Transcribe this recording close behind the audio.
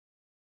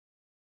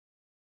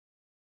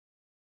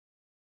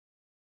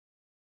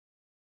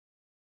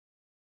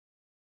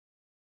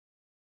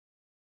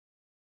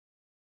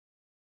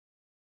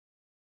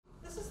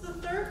This is the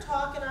third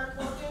talk in our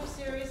Colloquium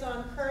series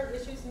on current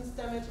issues in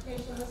STEM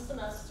education this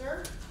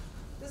semester.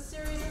 This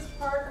series is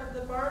part of the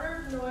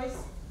Barnard Noyce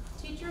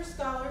Teacher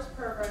Scholars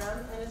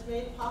Program and is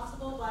made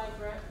possible by a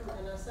grant from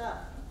NSF.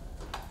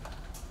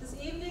 This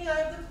evening I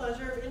have the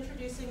pleasure of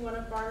introducing one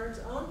of Barnard's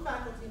own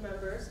faculty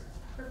members,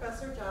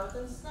 Professor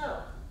Jonathan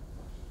Snow.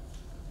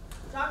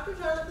 Dr.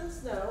 Jonathan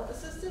Snow,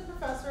 Assistant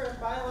Professor of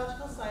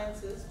Biological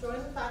Sciences,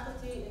 joined the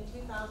faculty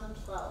in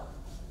 2012.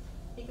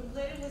 He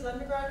completed his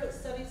undergraduate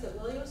studies at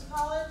Williams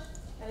College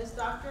and his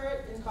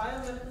doctorate in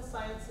biomedical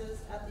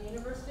sciences at the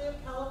University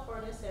of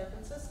California, San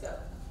Francisco.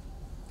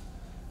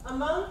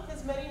 Among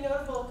his many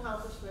notable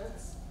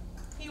accomplishments,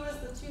 he was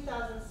the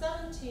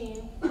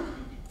 2017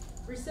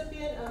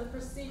 recipient of the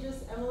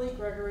prestigious Emily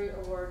Gregory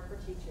Award for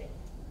Teaching.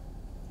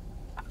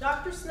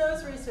 Dr.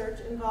 Snow's research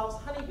involves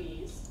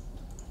honeybees,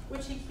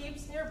 which he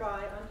keeps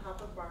nearby on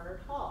top of Barnard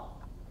Hall.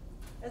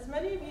 As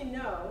many of you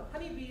know,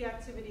 honeybee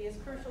activity is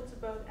crucial to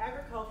both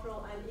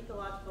agricultural and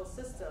ecological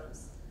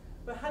systems,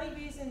 but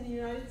honeybees in the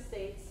United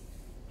States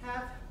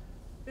have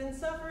been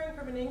suffering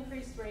from an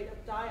increased rate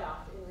of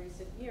die-off in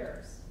recent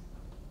years.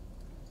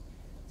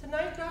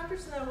 Tonight, Dr.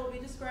 Snow will be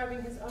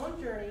describing his own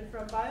journey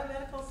from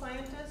biomedical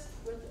scientist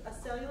with a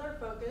cellular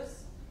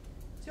focus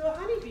to a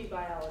honeybee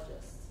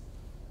biologist.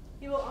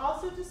 He will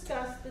also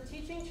discuss the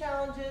teaching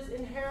challenges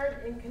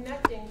inherent in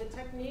connecting the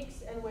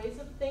techniques and ways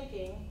of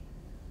thinking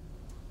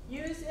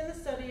used in the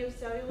study of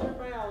cellular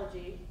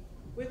biology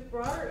with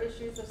broader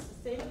issues of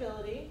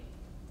sustainability,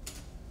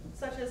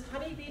 such as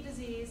honeybee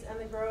disease and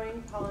the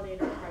growing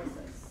pollinator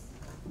crisis.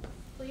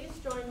 Please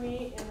join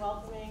me in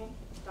welcoming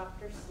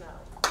Dr. Snow.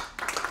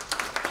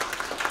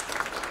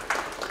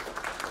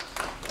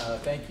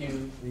 Thank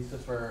you, Lisa,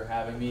 for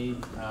having me.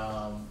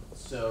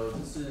 So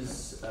this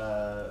is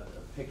a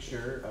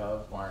picture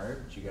of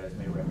Barnard, which you guys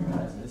may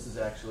recognize, and this is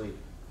actually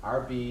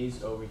our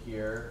bees over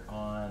here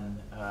on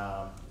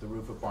the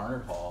roof of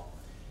Barnard Hall.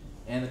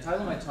 And the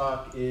title of my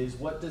talk is,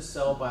 What Does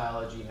Cell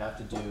Biology Have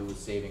to Do with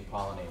Saving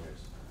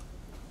Pollinators?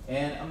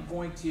 And I'm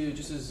going to,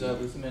 just as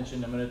Lisa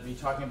mentioned, I'm going to be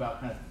talking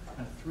about kind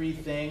of three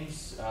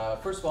things.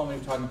 First of all, I'm going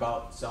to be talking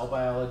about cell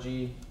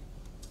biology,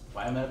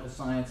 biomedical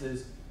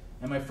sciences,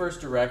 and my first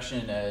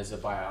direction as a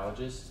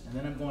biologist. And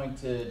then I'm going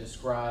to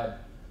describe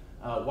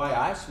why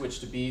I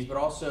switched to bees, but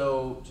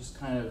also just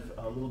kind of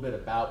a little bit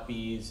about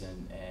bees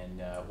and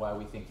why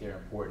we think they're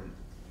important.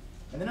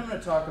 And then I'm going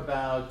to talk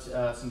about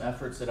some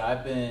efforts that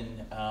I've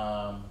been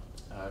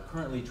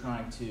currently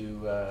trying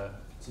to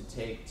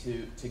take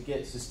to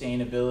get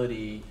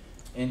sustainability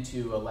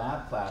into a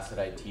lab class that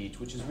I teach,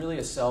 which is really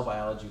a cell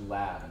biology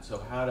lab. And so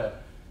how to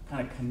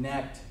kind of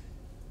connect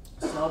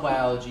cell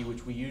biology,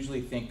 which we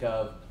usually think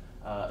of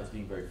as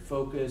being very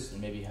focused and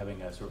maybe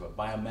having a sort of a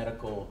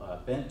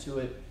biomedical bent to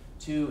it,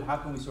 to how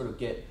can we sort of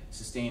get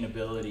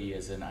sustainability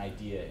as an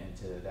idea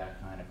into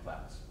that kind of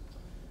class.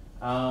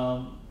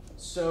 I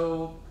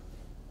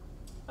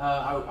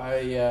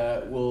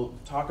will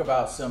talk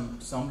about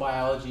some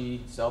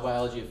biology, cell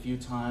biology a few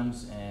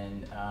times,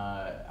 and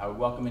I would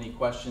welcome any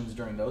questions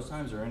during those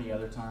times or any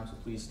other times, so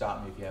please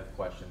stop me if you have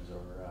questions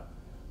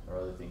or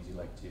other things you'd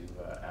like to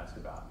ask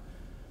about.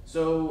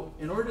 So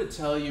in order to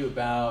tell you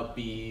about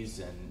bees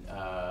and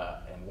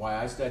why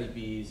I study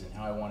bees and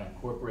how I want to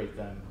incorporate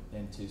them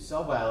into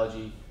cell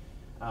biology,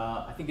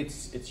 I think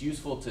it's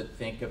useful to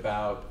think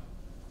about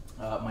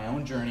my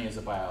own journey as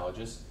a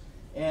biologist,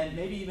 and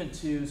maybe even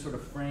to sort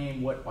of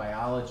frame what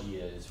biology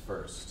is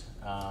first.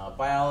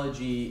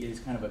 Biology is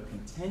kind of a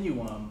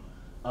continuum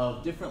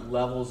of different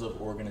levels of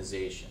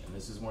organization, and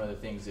this is one of the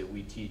things that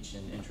we teach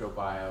in Intro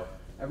Bio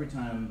every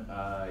time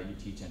you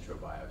teach Intro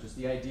Bio, just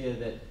the idea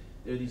that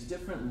there are these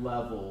different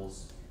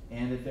levels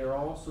and that they're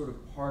all sort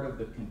of part of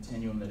the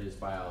continuum that is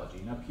biology.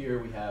 And up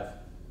here we have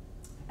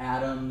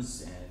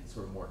atoms and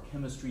sort of more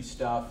chemistry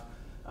stuff,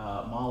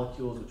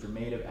 molecules which are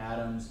made of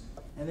atoms,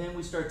 and then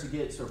we start to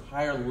get sort of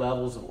higher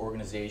levels of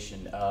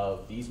organization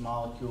of these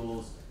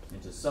molecules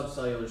into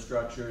subcellular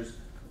structures,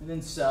 and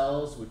then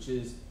cells, which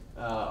is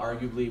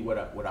arguably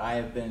what I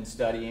have been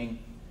studying.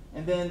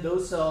 And then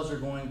those cells are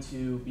going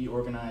to be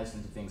organized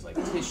into things like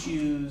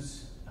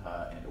tissues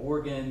and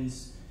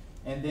organs,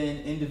 and then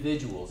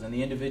individuals, and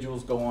the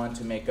individuals go on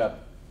to make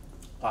up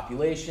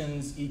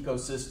populations,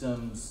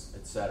 ecosystems,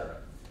 etc.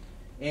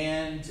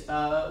 And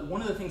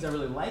one of the things I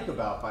really like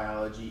about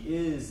biology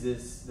is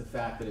the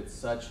fact that it's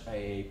such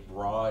a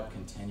broad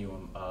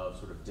continuum of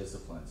sort of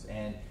disciplines,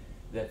 and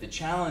that the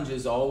challenge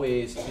is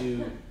always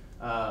to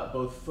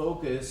both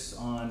focus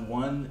on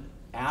one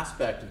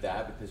aspect of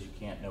that, because you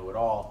can't know it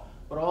all,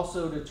 but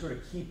also to sort of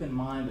keep in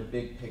mind the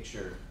big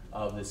picture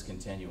of this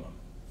continuum.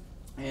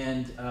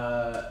 And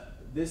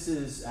this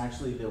is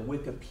actually the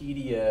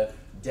Wikipedia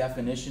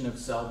definition of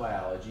cell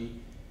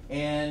biology,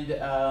 and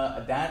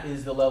that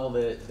is the level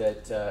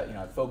that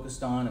I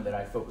focused on and that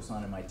I focus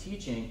on in my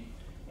teaching.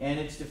 And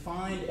it's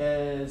defined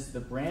as the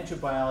branch of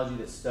biology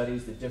that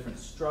studies the different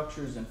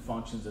structures and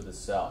functions of the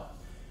cell.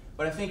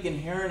 But I think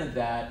inherent in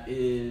that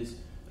is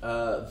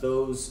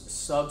those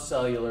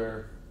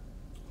subcellular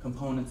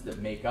components that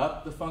make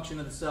up the function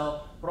of the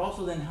cell, but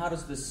also then how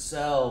does the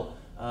cell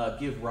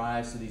give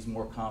rise to these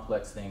more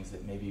complex things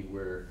that maybe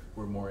we're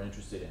more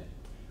interested in.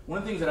 One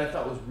of the things that I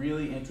thought was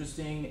really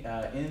interesting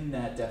in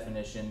that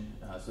definition,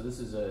 so this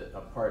is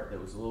a part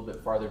that was a little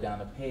bit farther down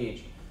the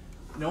page,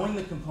 knowing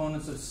the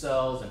components of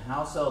cells and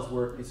how cells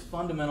work is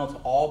fundamental to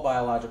all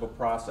biological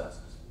processes.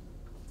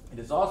 It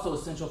is also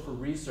essential for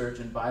research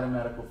in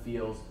biomedical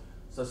fields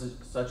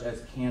such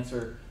as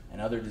cancer and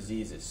other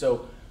diseases.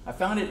 So I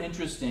found it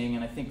interesting,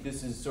 and I think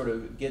this is sort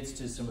of gets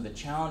to some of the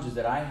challenges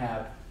that I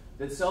have,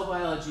 that cell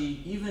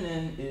biology, even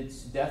in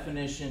its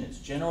definition, its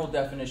general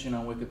definition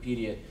on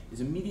Wikipedia, is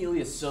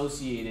immediately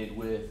associated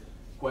with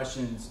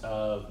questions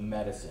of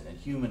medicine and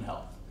human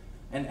health.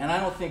 And I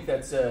don't think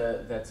that's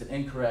an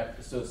incorrect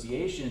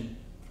association,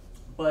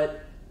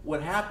 but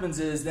what happens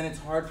is then it's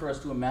hard for us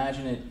to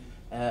imagine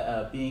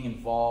it being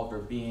involved or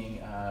being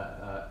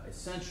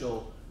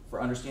essential for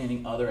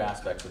understanding other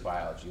aspects of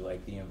biology,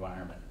 like the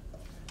environment.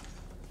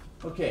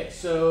 Okay,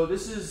 so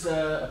this is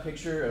a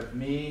picture of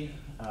me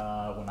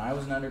when I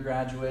was an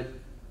undergraduate.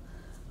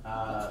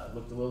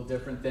 Looked a little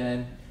different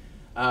then.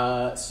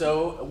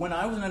 So when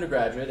I was an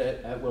undergraduate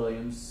at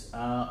Williams,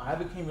 I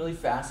became really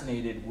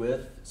fascinated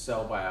with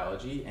cell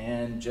biology,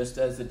 and just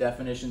as the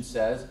definition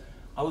says,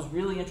 I was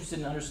really interested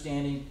in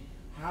understanding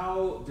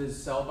how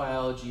does cell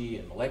biology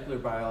and molecular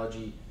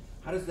biology,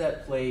 how does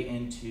that play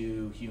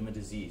into human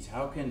disease?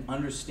 How can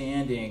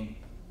understanding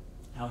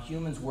how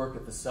humans work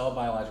at the cell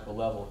biological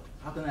level,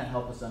 how can that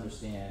help us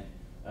understand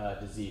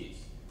disease?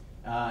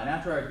 And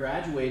after I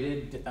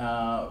graduated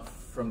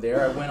from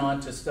there, I went on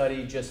to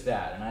study just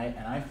that, and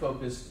I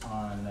focused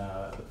on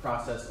the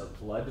process of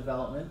blood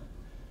development.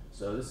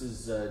 So this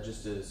is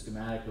just a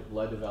schematic of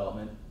blood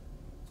development.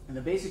 And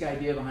the basic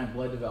idea behind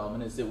blood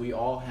development is that we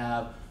all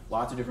have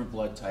lots of different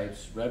blood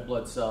types, red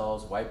blood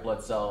cells, white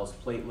blood cells,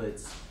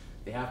 platelets.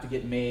 They have to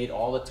get made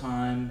all the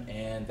time,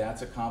 and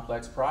that's a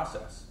complex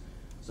process.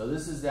 So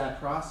this is that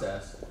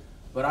process,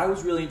 but I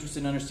was really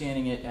interested in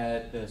understanding it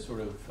at the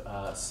sort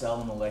of cell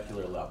and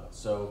molecular level.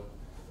 So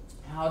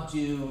how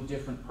do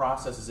different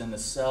processes in the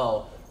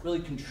cell really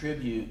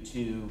contribute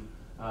to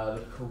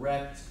the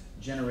correct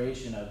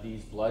generation of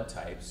these blood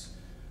types?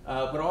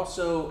 But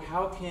also,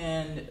 how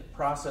can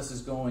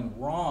processes going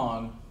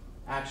wrong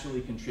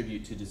actually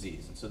contribute to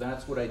disease? And so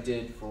that's what I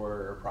did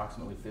for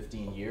approximately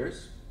 15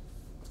 years.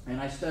 And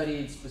I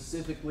studied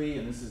specifically,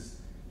 and this is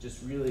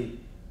just really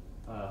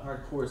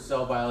hardcore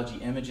cell biology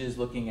images,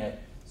 looking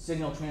at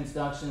signal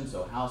transduction,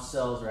 so how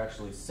cells are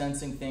actually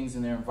sensing things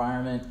in their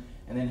environment,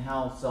 and then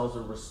how cells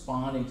are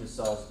responding to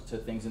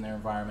things in their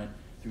environment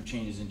through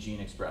changes in gene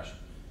expression.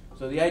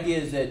 So the idea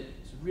is that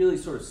it's really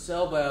sort of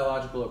cell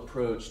biological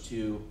approach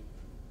to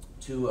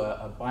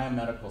a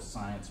biomedical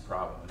science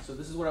problem. And so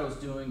this is what I was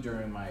doing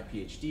during my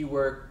Ph.D.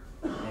 work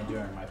and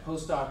during my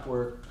postdoc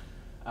work.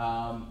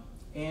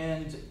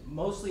 And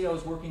mostly I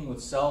was working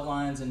with cell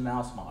lines and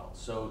mouse models.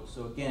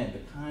 So again, the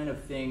kind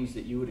of things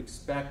that you would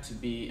expect to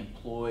be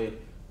employed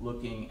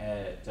looking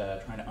at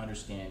trying to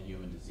understand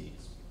human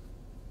disease.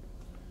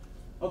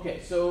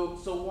 Okay, so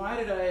why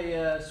did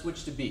I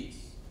switch to bees?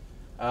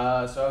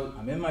 So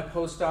I'm in my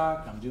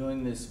postdoc, I'm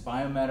doing this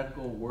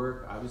biomedical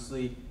work.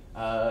 Obviously,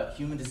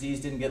 human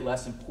disease didn't get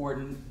less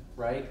important,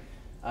 right?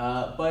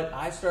 But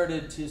I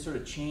started to sort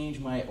of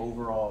change my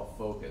overall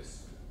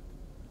focus.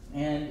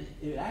 And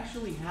it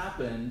actually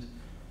happened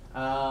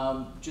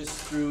just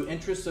through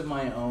interests of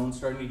my own,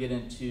 starting to get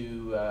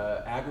into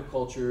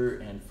agriculture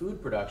and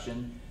food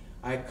production.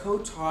 I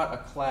co-taught a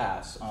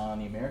class on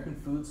the American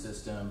food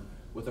system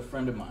with a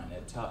friend of mine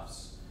at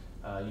Tufts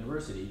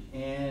University.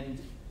 And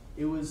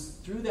it was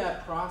through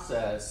that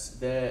process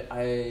that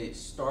I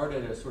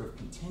started a sort of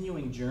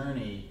continuing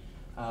journey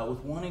with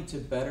wanting to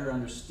better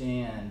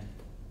understand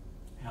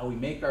how we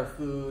make our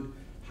food,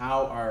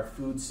 how our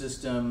food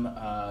system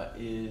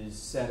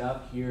is set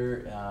up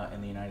here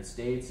in the United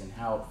States, and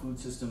how food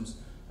systems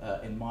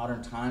in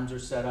modern times are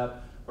set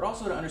up, but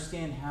also to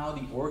understand how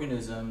the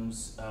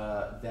organisms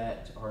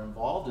that are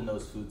involved in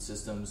those food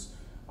systems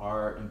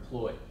are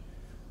employed.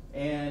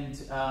 And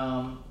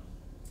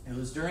it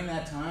was during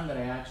that time that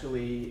I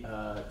actually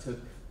took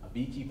a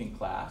beekeeping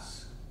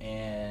class,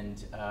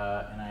 and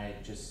I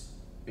just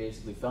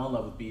basically fell in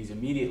love with bees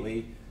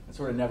immediately and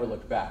sort of never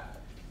looked back.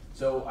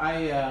 So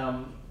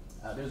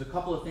there's a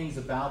couple of things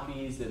about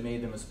bees that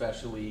made them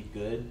especially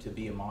good to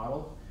be a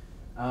model.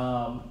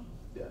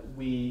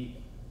 We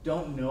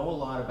don't know a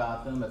lot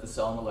about them at the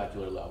cell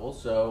molecular level,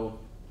 so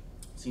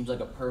it seems like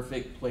a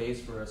perfect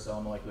place for a cell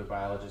molecular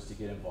biologist to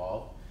get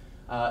involved.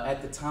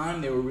 At the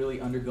time, they were really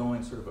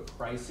undergoing sort of a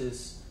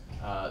crisis.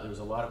 There was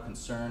a lot of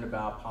concern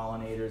about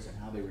pollinators and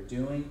how they were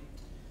doing.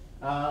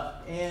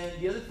 And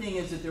the other thing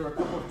is that there were a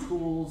couple of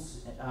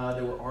tools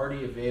that were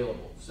already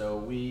available. So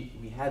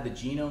we had the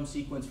genome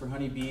sequence for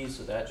honeybees,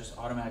 so that just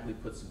automatically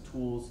put some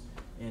tools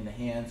in the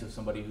hands of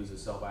somebody who's a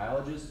cell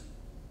biologist.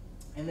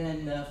 And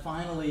then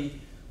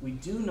finally, we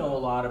do know a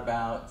lot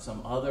about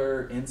some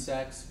other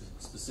insects,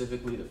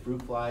 specifically the fruit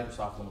fly,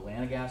 Drosophila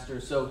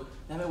melanogaster. So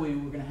that way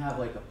we're going to have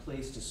like a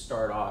place to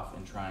start off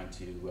in trying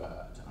to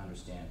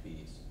understand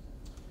bees.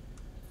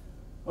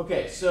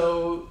 Okay,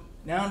 so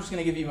now I'm just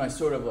going to give you my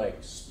sort of like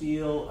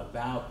spiel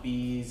about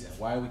bees and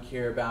why we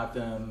care about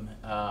them.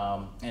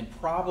 And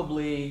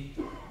probably,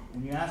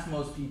 when you ask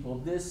most people,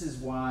 this is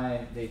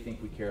why they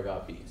think we care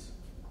about bees.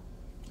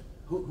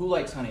 Who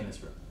likes honey in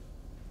this room?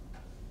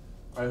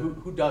 All right,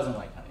 who doesn't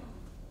like honey?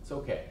 It's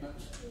okay.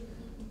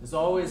 There's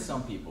always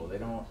some people. They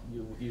don't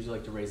usually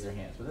like to raise their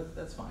hands, but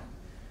that's fine.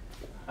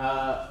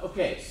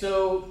 Okay,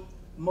 so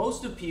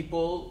most of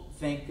people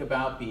think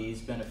about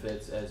bees'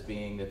 benefits as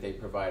being that they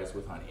provide us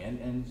with honey.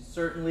 And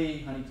certainly,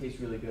 honey tastes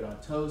really good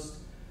on toast.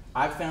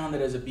 I've found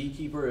that as a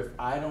beekeeper, if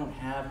I don't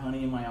have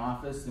honey in my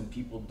office, then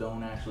people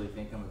don't actually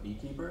think I'm a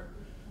beekeeper.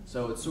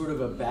 So it's sort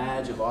of a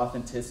badge of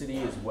authenticity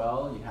as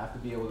well. You have to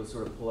be able to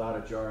sort of pull out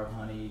a jar of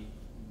honey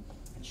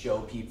and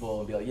show people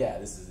and be like, yeah,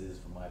 this is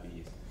for my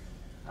bees.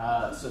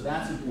 So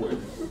that's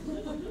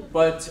important.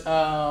 But,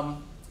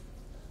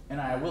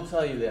 and I will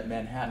tell you that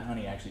Manhattan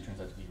honey actually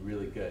turns out to be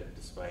really good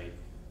despite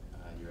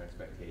your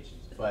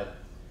expectations. But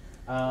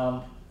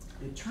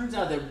it turns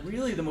out that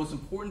really the most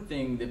important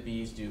thing that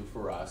bees do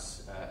for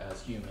us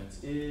as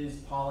humans is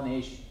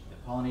pollination, the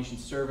pollination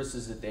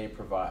services that they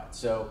provide.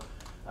 So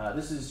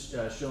this is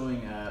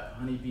showing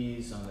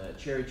honeybees on the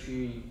cherry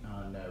tree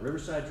on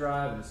Riverside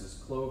Drive, and this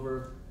is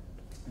clover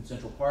in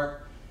Central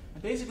Park.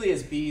 And basically,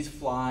 as bees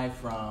fly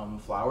from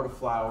flower to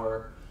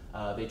flower,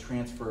 they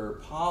transfer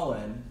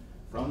pollen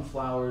from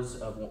flowers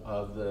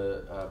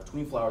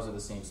between flowers of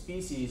the same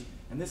species,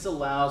 and this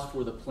allows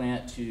for the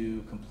plant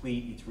to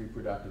complete its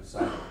reproductive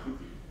cycle,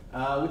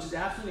 which is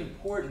absolutely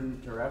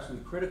important or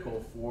absolutely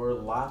critical for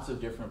lots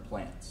of different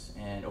plants.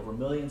 And over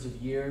millions of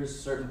years,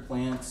 certain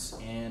plants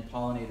and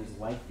pollinators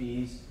like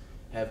bees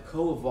have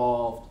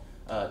co-evolved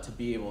to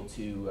be able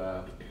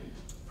to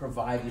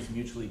provide these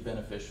mutually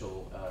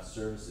beneficial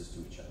services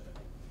to each other.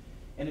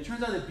 And it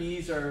turns out that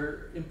bees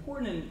are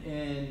important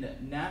in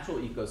natural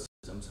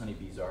ecosystems,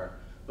 honeybees are,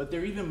 but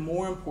they're even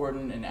more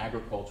important in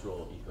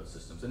agricultural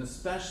ecosystems, and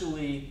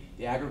especially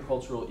the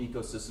agricultural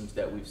ecosystems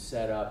that we've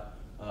set up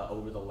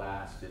over the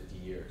last 50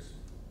 years.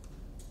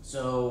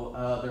 So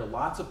there are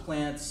lots of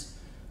plants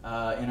in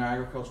our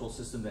agricultural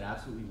system that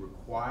absolutely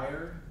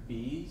require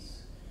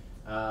bees.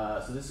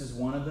 So this is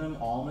one of them,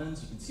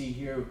 almonds. You can see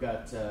here we've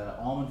got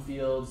almond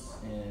fields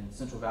in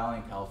Central Valley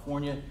in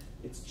California.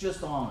 It's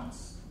just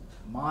almonds.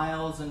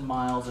 Miles and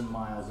miles and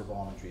miles of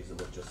almond trees that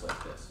look just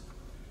like this.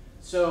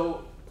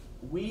 So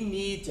we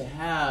need to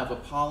have a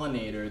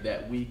pollinator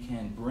that we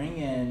can bring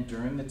in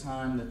during the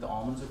time that the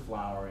almonds are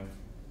flowering.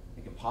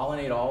 It can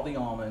pollinate all the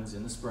almonds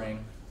in the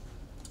spring,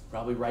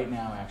 probably right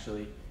now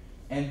actually,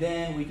 and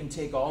then we can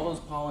take all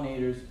those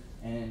pollinators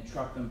and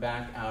truck them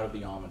back out of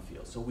the almond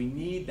field. So we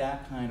need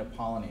that kind of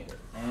pollinator.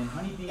 And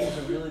honeybees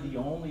are really the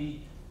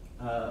only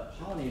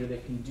pollinator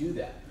that can do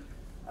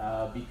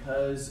that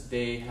because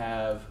they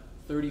have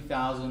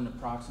 30,000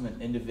 approximate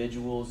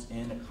individuals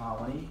in a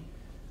colony.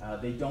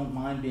 They don't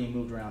mind being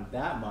moved around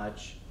that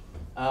much.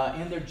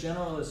 And they're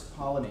generalist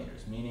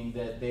pollinators, meaning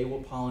that they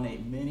will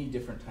pollinate many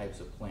different types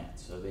of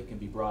plants. So they can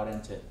be brought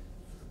into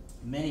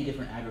many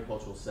different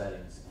agricultural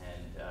settings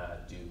and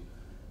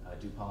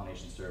do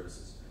pollination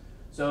services.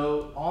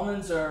 So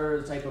almonds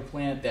are the type of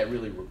plant that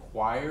really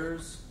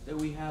requires that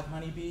we have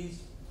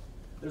honeybees.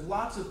 There's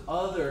lots of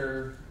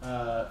other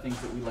things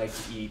that we like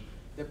to eat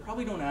that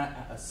probably don't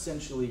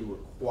essentially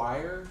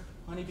require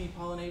honeybee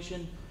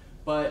pollination,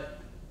 but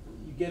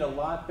you get a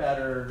lot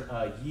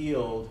better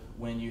yield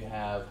when you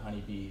have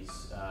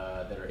honeybees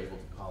that are able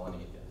to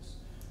pollinate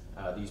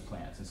these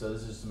plants. And so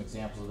this is some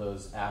examples of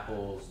those: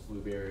 apples,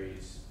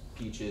 blueberries,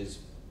 peaches.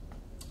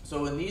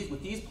 So with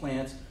these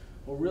plants,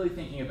 what we're really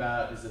thinking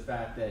about is the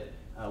fact that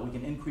we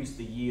can increase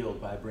the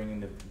yield by bringing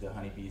the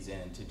honeybees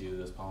in to do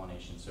those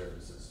pollination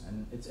services.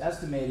 And it's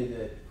estimated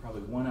that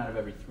probably 1 out of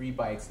every 3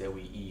 bites that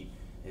we eat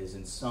is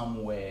in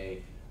some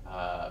way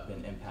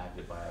been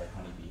impacted by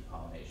honeybee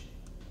pollination.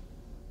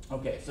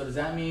 Okay, so does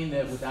that mean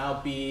that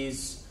without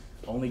bees,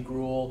 only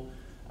gruel?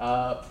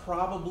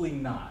 Probably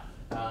not.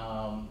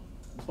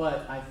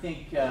 But I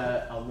think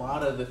a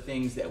lot of the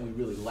things that we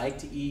really like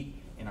to eat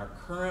in our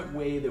current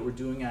way that we're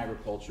doing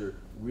agriculture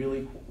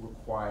really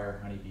require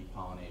honeybee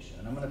pollination.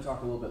 And I'm going to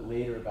talk a little bit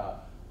later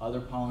about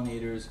other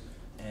pollinators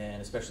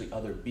and especially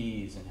other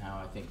bees and how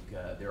I think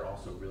they're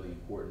also really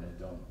important and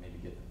don't maybe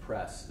get the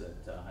press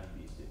that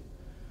honeybees do.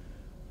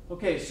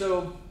 Okay,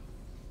 so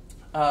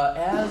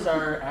as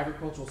our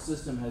agricultural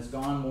system has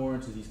gone more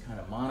into these kind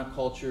of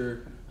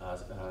monoculture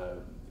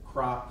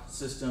crop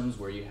systems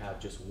where you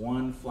have just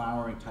one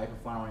type of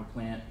flowering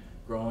plant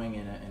growing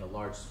in a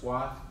large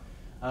swath,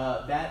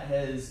 that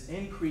has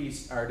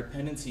increased our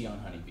dependency on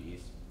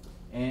honeybees.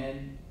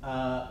 And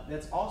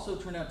that's also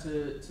turned out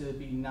to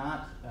be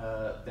not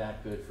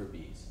that good for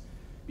bees.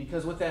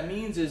 Because what that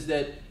means is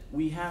that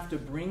we have to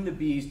bring the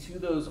bees to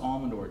those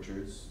almond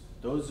orchards.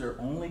 Those are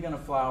only going to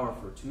flower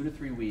for 2 to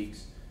 3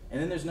 weeks, and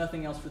then there's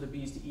nothing else for the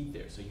bees to eat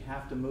there, so you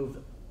have to move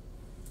them.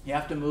 You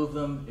have to move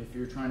them, if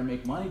you're trying to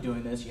make money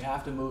doing this, you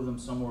have to move them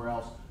somewhere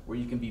else where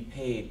you can be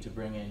paid to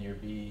bring in your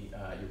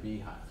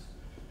beehives.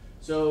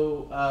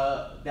 So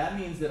that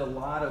means that a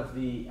lot of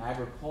the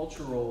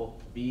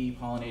agricultural bee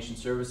pollination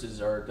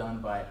services are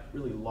done by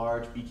really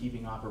large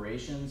beekeeping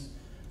operations.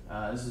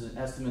 This is an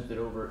estimate that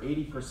over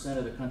 80%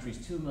 of the country's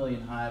 2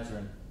 million hives are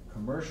in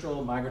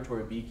commercial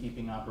migratory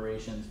beekeeping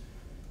operations,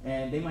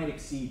 and they might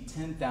exceed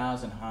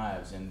 10,000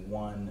 hives in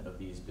one of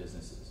these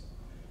businesses.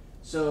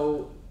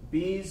 So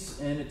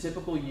bees in a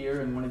typical year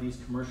in one of these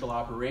commercial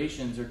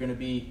operations are going to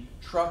be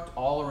trucked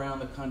all around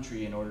the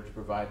country in order to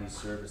provide these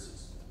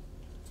services.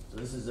 So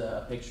this is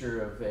a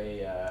picture of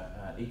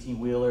an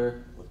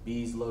 18-wheeler with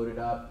bees loaded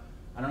up.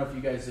 I don't know if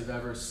you guys have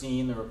ever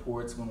seen the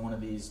reports when one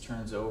of these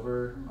turns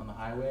over on the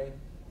highway.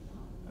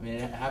 I mean,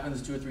 it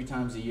happens 2 or 3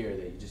 times a year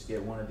that you just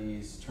get one of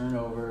these turn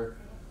over,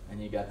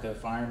 and you got the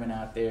firemen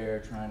out there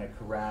trying to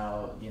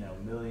corral,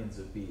 millions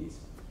of bees.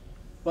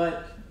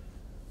 But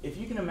if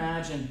you can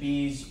imagine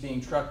bees being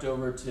trucked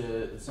over to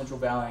the Central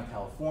Valley in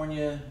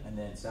California, and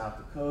then South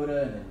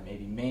Dakota, and then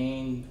maybe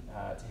Maine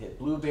to hit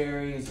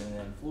blueberries, and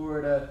then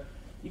Florida,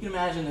 you can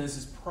imagine that this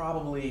is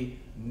probably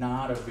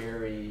not a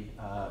very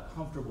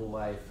comfortable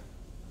life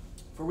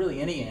for really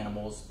any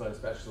animals, but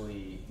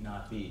especially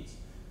not bees.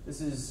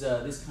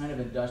 This kind of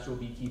industrial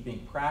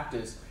beekeeping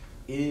practice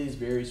is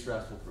very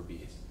stressful for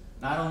bees.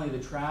 Not only the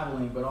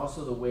traveling, but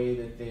also the way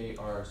that they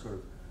are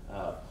sort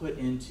of put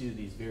into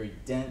these very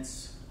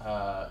dense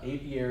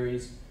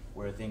apiaries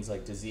where things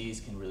like disease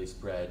can really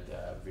spread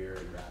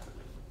very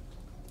rapidly.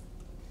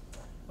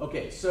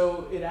 Okay,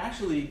 so it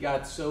actually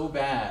got so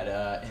bad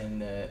in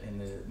the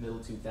middle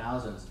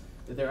 2000s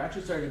that there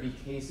actually started to be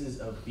cases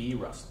of bee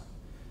rustling.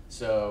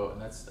 So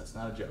that's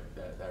not a joke.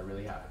 That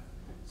really happened.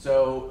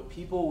 So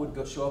people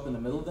would show up in the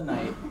middle of the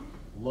night,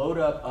 load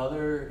up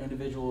other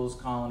individuals'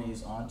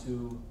 colonies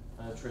onto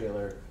a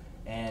trailer,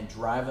 and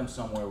drive them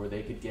somewhere where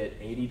they could get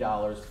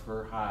 $80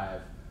 per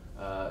hive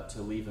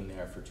to leave them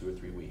there for 2 or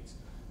 3 weeks.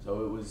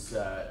 So it was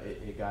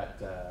it got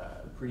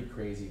pretty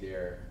crazy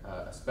there,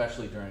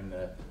 especially during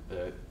the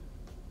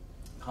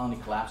colony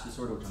collapse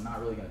disorder, which I'm not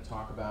really going to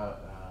talk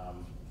about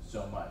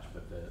so much,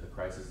 but the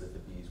crisis that the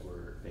bees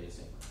were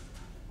facing.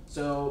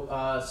 So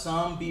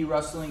some bee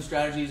rustling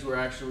strategies were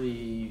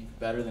actually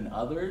better than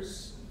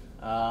others,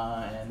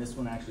 and this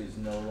one actually is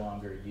no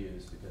longer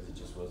used because it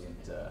just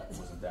wasn't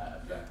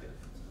that effective.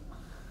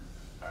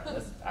 All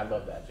right, I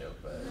love that joke,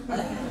 but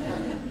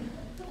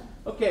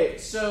okay.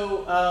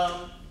 So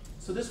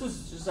this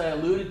was, just as I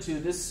alluded to,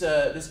 this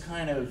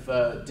kind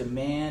of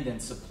demand and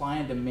supply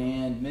and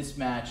demand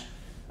mismatch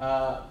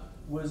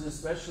was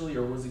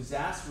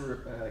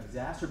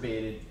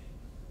exacerbated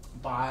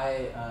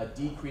by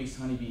decreased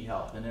honeybee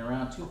health. And in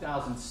around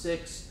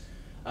 2006,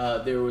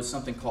 there was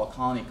something called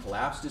colony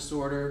collapse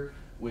disorder,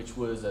 which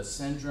was a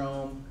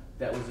syndrome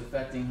that was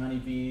affecting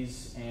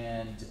honeybees,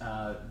 and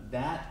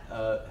that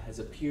has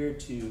appeared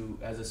to,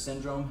 as a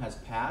syndrome, has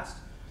passed,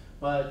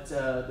 but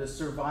the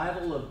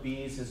survival of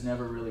bees has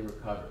never really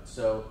recovered.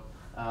 So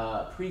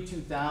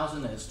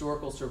pre-2000, the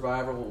historical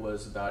survival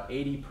was about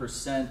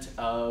 80%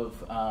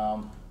 of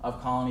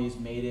colonies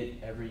made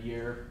it every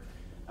year.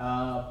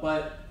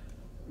 But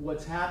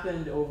what's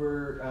happened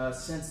over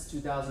since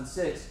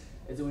 2006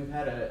 is that we've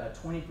had a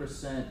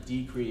 20%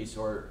 decrease,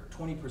 or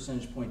 20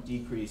 percentage point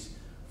decrease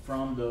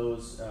from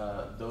those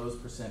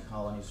percent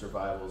colony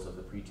survivals of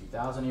the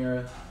pre-2000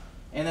 era,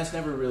 and that's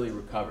never really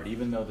recovered,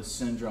 even though the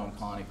syndrome,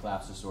 colony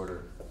collapse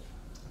disorder,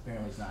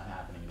 apparently is not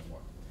happening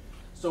anymore.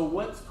 So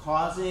what's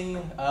causing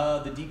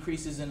the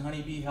decreases in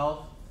honeybee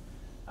health?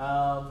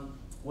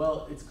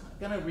 Well, it's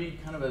going to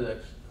read kind of a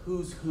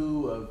who's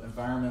who of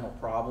environmental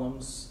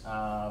problems,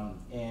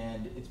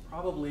 and it's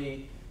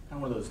probably kind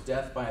of one of those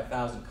death by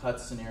 1,000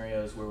 cuts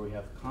scenarios where we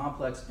have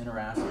complex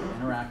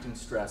interacting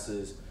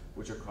stresses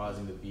which are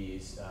causing the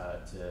bees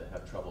to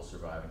have trouble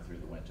surviving through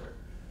the winter.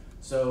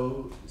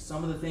 So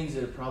some of the things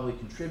that are probably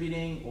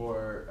contributing,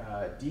 or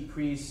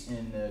decrease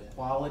in the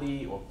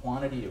quality or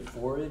quantity of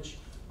forage,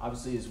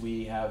 obviously as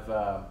we have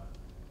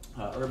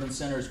urban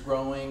centers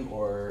growing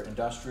or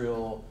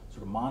industrial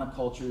sort of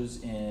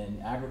monocultures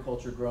in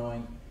agriculture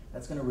growing,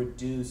 that's going to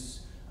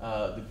reduce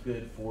the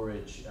good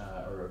forage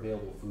or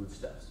available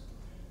foodstuffs.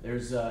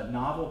 There's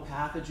novel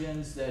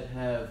pathogens that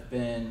have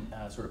been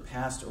sort of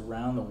passed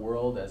around the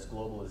world as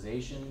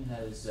globalization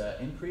has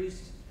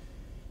increased,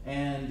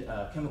 and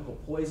chemical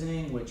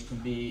poisoning, which can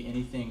be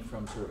anything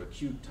from sort of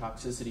acute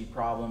toxicity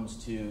problems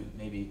to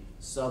maybe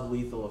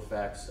sublethal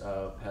effects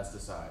of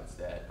pesticides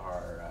that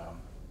are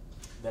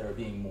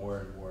being more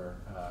and more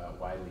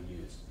widely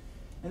used.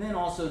 And then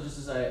also, just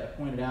as I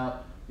pointed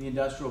out, the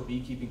industrial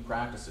beekeeping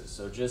practices.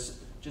 So just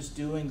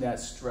doing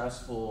that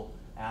stressful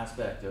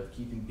aspect of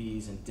keeping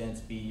bees in dense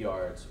bee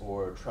yards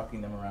or trucking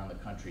them around the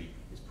country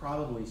is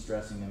probably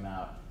stressing them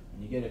out.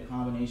 And you get a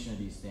combination of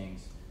these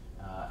things,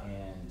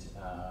 and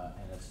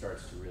it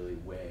starts to really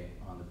weigh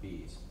on the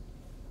bees.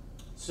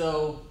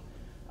 So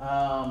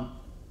I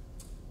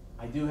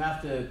do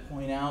have to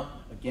point out,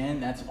 again,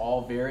 that's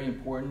all very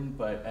important,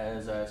 but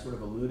as I sort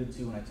of alluded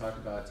to when I talked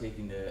about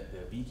taking the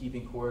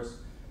beekeeping course,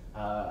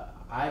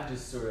 I've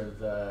just sort of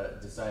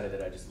decided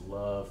that I just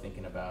love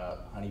thinking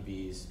about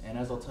honeybees, and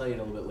as I'll tell you a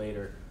little bit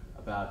later,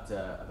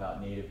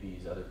 about native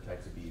bees, other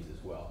types of bees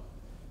as well,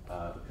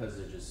 because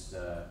they're just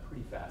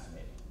pretty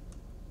fascinating.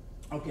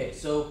 Okay,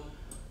 so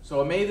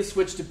I made the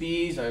switch to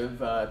bees.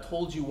 I've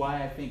told you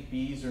why I think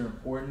bees are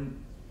important.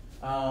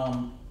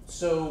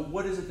 So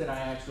what is it that I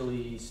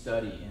actually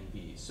study in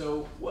bees?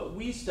 So what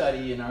we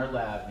study in our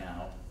lab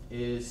now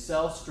is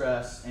cell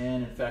stress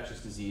and infectious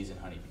disease in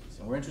honeybees.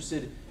 And we're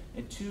interested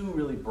in two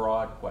really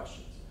broad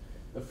questions.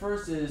 The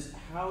first is,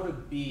 how do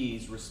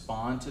bees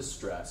respond to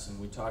stress? And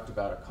we talked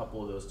about a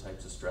couple of those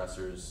types of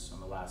stressors on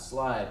the last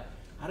slide.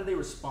 How do they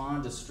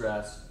respond to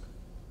stress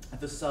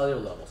at the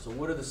cellular level? So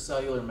what are the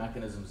cellular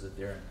mechanisms that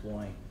they're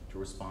employing to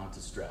respond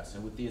to stress?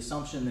 And with the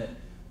assumption that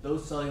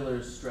those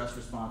cellular stress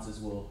responses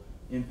will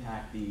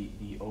impact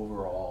the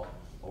overall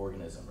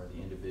organism or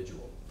the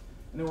individual.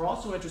 And then we're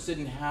also interested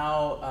in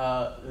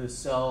how the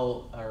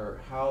cell, or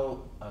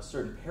how a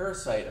certain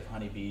parasite of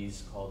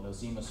honeybees called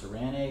Nosema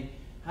ceranae,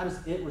 how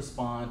does it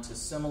respond to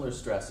similar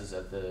stresses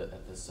at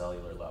the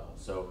cellular level?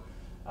 So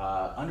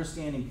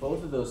understanding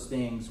both of those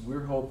things,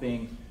 we're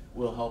hoping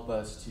will help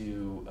us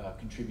to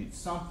contribute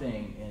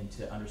something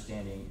into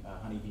understanding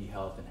honeybee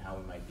health and how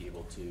we might be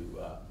able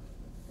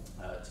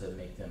to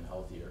make them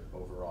healthier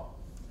overall.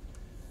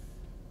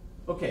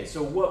 Okay,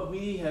 so what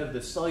we have,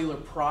 the cellular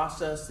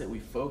process that we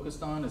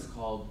focused on is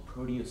called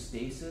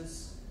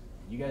proteostasis.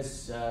 You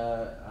guys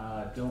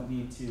don't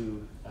need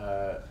to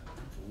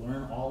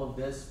learn all of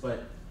this,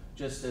 but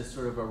just as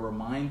sort of a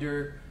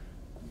reminder,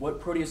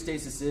 what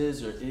proteostasis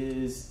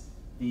is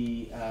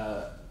the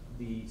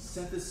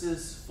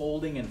synthesis,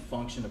 folding, and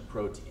function of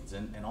proteins.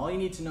 And all you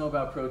need to know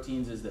about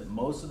proteins is that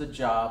most of the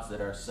jobs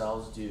that our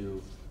cells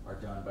do are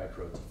done by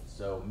proteins.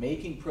 So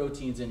making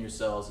proteins in your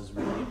cells is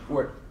really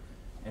important.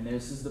 And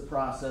this is the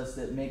process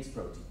that makes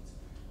proteins.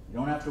 You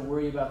don't have to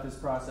worry about this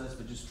process,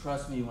 but just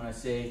trust me when I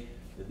say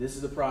that this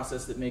is the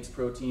process that makes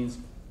proteins.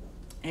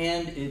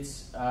 And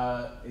it's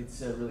a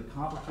really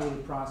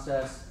complicated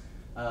process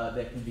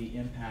that can be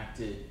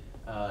impacted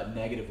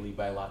negatively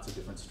by lots of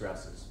different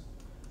stresses.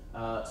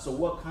 So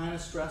what kind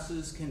of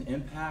stresses can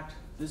impact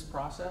this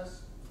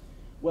process?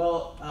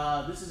 Well,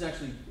 this is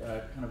actually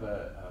kind of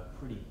a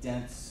pretty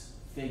dense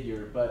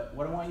figure, but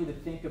what I want you to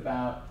think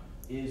about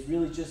is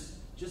really just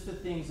the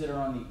things that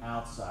are on the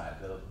outside,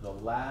 the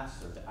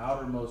last or the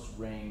outermost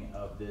ring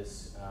of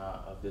this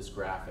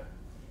graphic.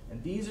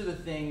 And these are the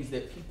things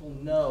that people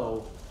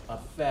know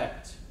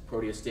affect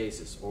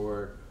proteostasis,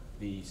 or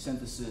the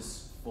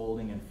synthesis,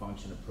 folding, and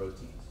function of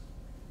proteins.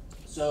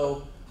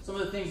 So some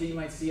of the things that you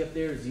might see up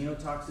there,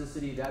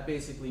 xenotoxicity, that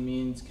basically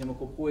means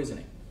chemical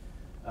poisoning.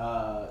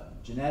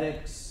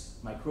 Genetics,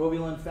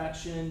 microbial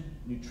infection,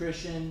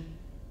 nutrition,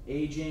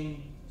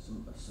 aging,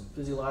 some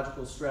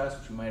physiological stress,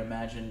 which you might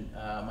imagine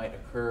might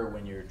occur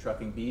when you're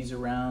trucking bees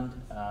around.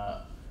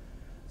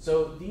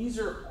 So these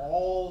are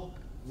all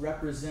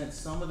represent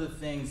some of the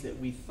things that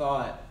we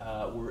thought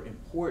were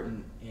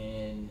important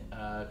in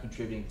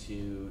contributing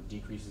to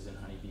decreases in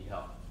honeybee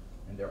health.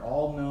 And they're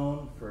all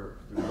known through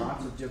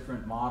lots of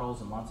different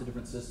models and lots of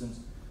different systems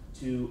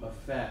to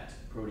affect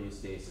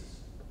proteostasis.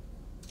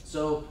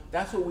 So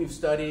that's what we've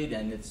studied,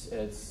 and it's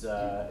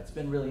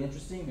been really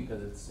interesting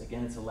because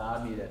it's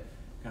allowed me to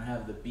kind of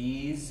have the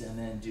bees and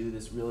then do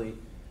this really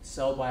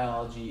cell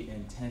biology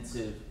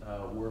intensive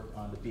work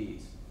on the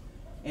bees.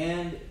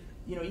 And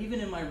even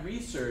in my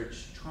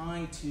research,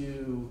 trying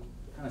to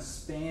kind of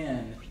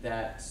span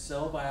that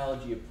cell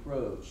biology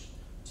approach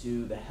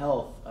to the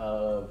health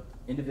of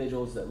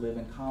individuals that live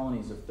in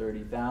colonies of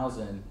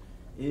 30,000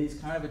 is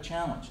kind of a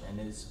challenge and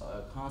is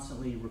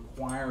constantly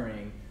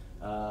requiring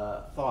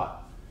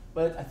thought.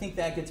 But I think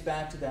that gets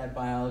back to that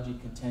biology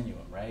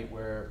continuum, right,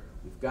 where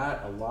we've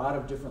got a lot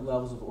of different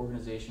levels of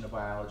organization of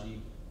biology,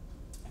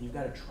 and you've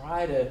got to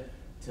try to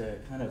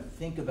kind of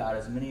think about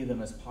as many of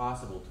them as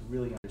possible to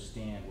really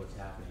understand what's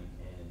happening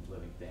in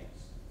living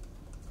things.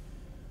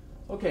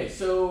 Okay,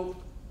 so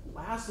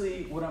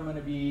lastly, what I'm going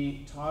to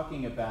be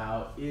talking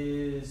about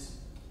is,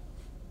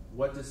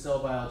 what does cell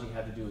biology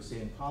have to do with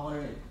saving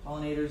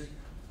pollinators?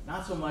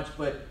 Not so much,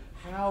 but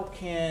how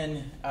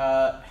can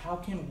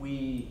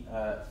we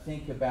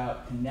think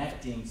about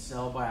connecting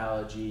cell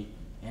biology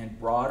and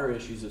broader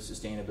issues of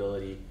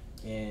sustainability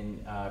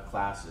in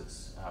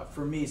classes?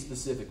 For me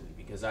specifically,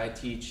 because I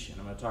teach, and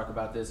I'm going to talk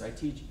about this, I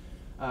teach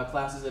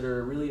classes that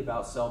are really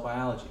about cell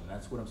biology, and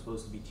that's what I'm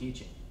supposed to be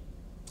teaching.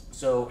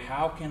 So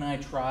how can I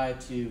try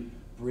to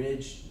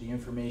bridge the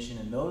information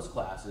in those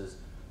classes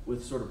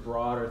with sort of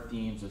broader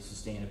themes of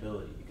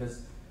sustainability?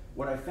 Because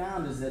what I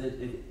found is that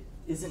it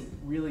isn't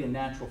really a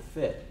natural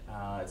fit.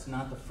 It's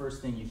not the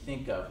first thing you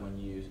think of when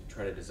you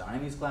try to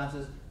design these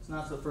classes. It's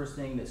not the first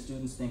thing that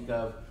students think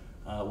of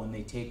when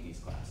they take these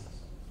classes.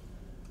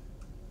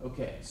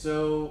 Okay,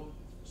 so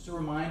just a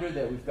reminder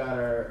that we've got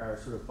our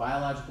sort of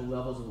biological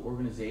levels of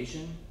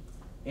organization.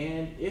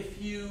 And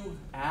if you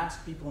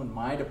ask people in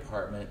my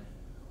department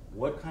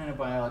what kind of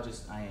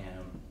biologist I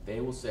am, they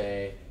will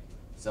say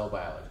cell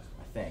biologist,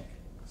 I think.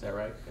 Is that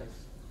right? That's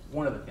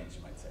one of the things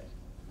you might say.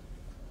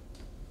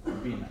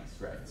 Be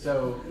nice, right?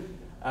 So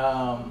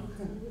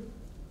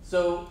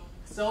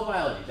cell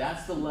biology,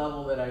 that's the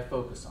level that I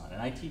focus on.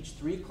 And I teach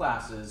 3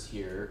 classes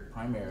here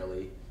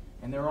primarily,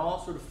 and they're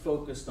all sort of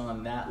focused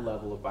on that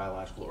level of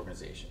biological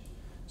organization.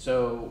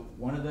 So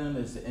one of them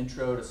is the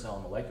Intro to Cell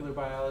and Molecular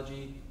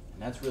Biology,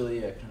 and that's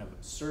really a kind of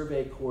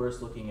survey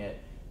course looking at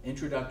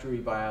introductory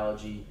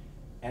biology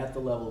at the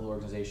level of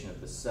organization of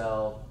the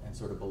cell and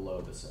sort of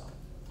below the cell.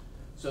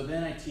 So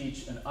then I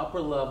teach an upper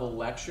level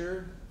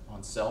lecture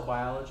on cell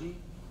biology,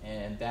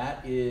 and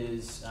that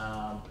is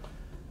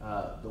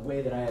the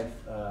way that I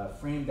have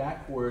framed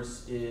that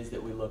course is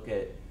that we look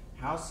at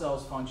how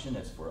cells function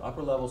as for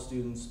upper level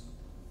students,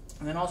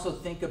 and then also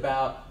think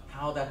about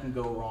how that can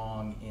go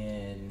wrong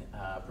in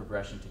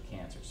progression to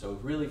cancer. So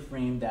we've really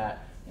framed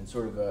that in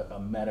sort of a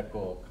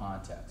medical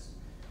context.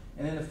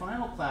 And then the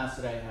final class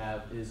that I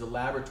have is a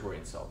laboratory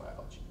in cell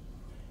biology.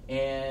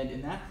 And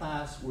in that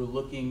class, we're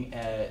looking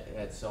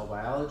at cell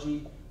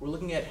biology. We're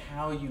looking at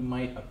how you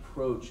might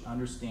approach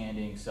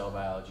understanding cell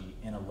biology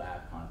in a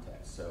lab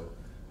context. So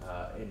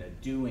in a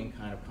doing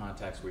kind of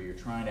context where you're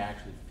trying to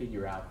actually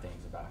figure out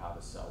things about how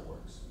the cell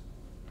works.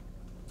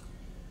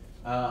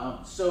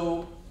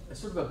 So as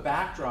sort of a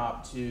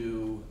backdrop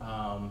to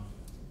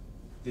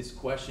this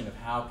question of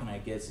how can I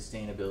get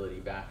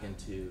sustainability back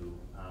into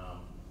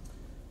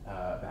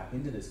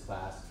this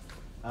class,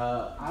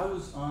 I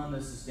was on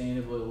the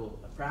Sustainable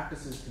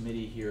Practices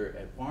Committee here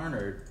at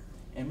Barnard,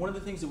 and one of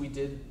the things that we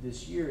did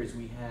this year is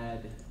we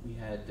had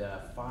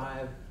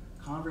 5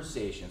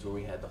 conversations where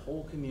we had the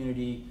whole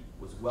community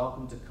was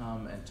welcome to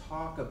come and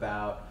talk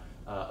about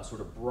a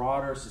sort of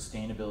broader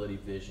sustainability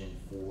vision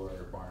for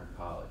Barnard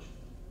College.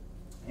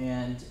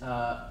 And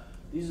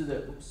these are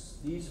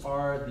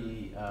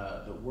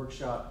the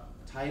workshop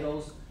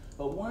titles,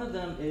 but one of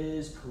them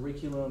is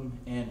curriculum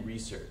and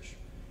research.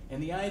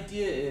 And the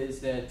idea is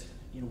that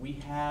we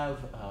have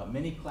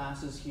many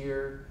classes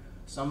here.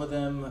 Some of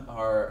them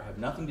have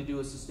nothing to do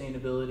with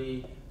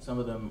sustainability. Some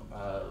of them,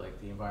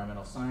 like the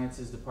Environmental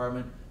Sciences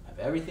Department, have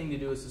everything to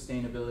do with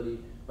sustainability.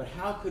 But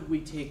how could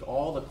we take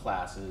all the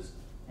classes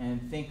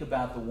and think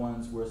about the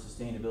ones where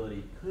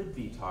sustainability could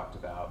be talked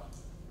about,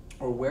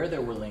 or where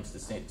there were links to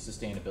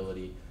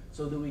sustainability,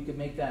 so that we could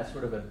make that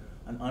sort of an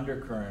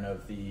undercurrent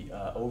of the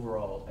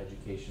overall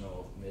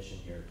educational mission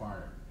here at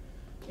Barnard.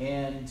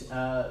 And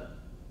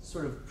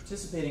sort of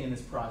participating in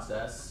this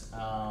process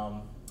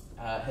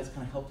has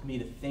kind of helped me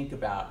to think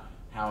about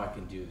how I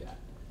can do that.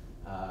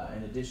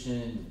 In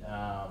addition,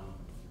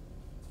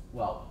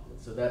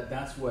 so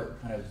that's what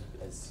kind of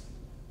is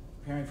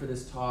preparing for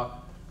this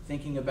talk,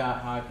 thinking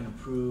about how I can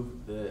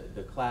improve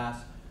the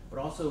class, but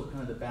also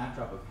kind of the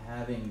backdrop of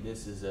having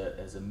this as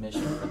a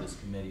mission for this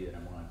committee that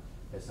I'm on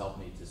has helped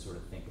me to sort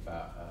of think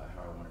about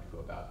how I want to go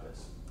about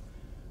this.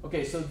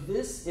 Okay, so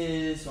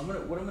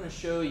what I'm going to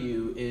show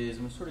you is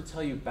I'm going to sort of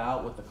tell you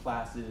about what the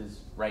class is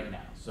right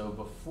now, so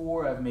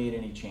before I've made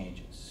any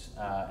changes.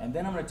 And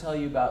then I'm going to tell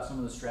you about some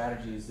of the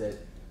strategies that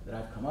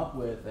I've come up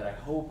with that I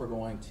hope are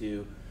going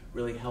to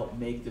really help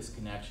make this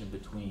connection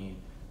between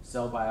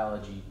cell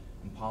biology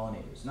and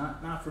pollinators.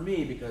 Not for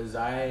me, because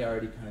I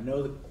already kind of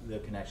know the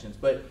connections,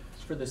 but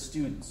for the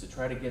students to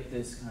try to get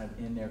this kind of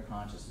in their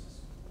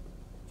consciousness.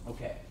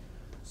 Okay.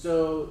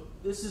 So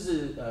this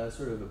is a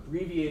sort of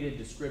abbreviated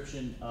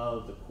description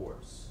of the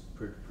course.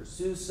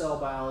 Pursue cell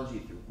biology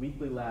through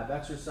weekly lab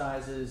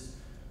exercises.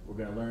 We're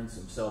going to learn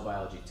some cell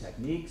biology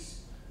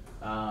techniques.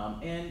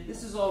 And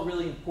this is all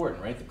really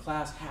important, right? The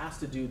class has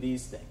to do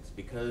these things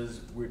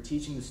because we're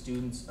teaching the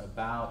students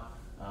about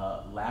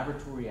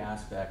laboratory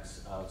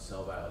aspects of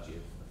cell biology,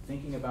 of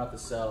thinking about the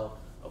cell,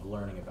 of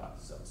learning about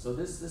the cell. So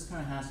this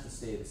kind of has to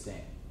stay the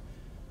same.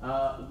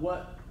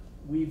 What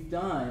we've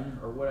done,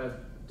 or what I've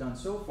done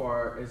so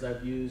far, is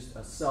I've used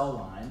a cell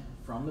line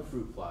from the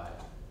fruit fly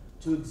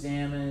to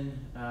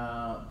examine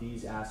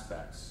these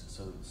aspects,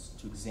 so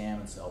to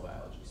examine cell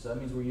biology. So that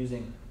means we're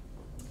using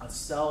a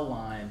cell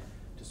line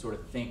to sort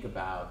of think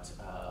about,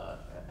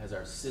 as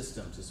our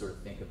system to sort of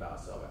think about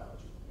cell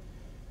biology.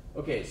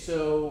 Okay,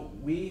 so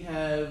we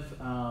have,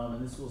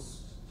 and this will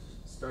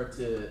start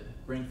to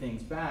bring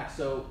things back.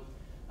 So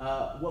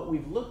what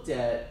we've looked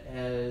at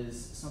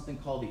is something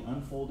called the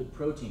unfolded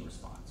protein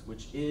response,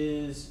 which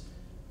is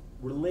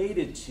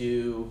related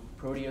to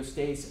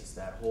proteostasis,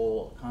 that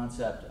whole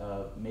concept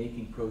of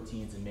making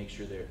proteins and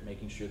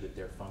making sure that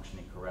they're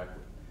functioning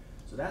correctly.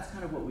 So that's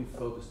kind of what we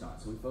focused on.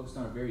 So we focused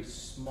on a very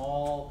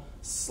small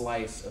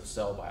slice of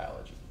cell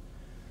biology.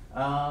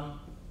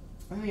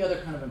 And the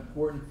other kind of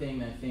important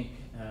thing, I think,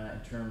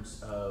 in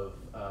terms of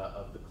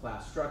the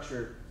class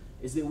structure,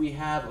 is that we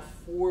have a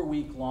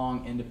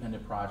 4-week-long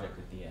independent project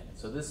at the end.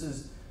 So this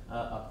is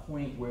a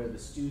point where the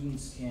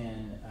students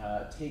can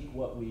take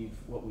what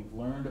we've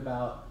learned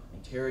about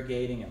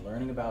interrogating and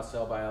learning about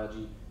cell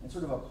biology and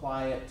sort of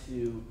apply it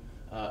to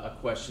a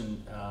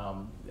question,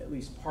 at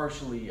least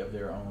partially, of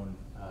their own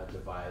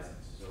devising.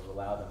 So it'll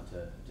allow them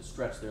to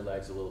stretch their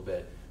legs a little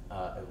bit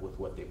with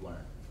what they've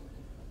learned.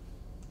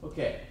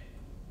 Okay,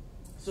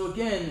 so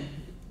again,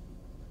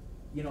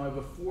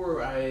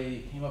 before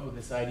I came up with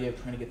this idea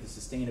of trying to get the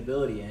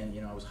sustainability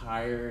in, I was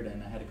hired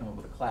and I had to come up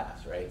with a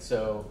class, right?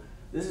 So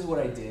this is what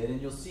I did,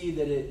 and you'll see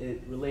that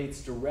it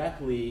relates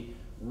directly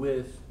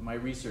with my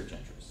research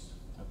interests,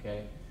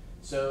 okay?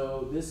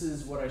 So this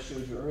is what I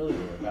showed you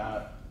earlier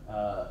about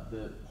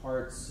the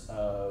parts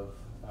of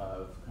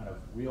kind of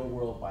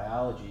real-world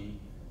biology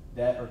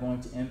that are going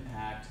to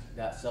impact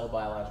that cell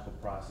biological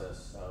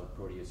process of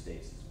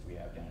proteostasis we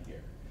have down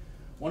here.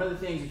 One of the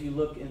things, if you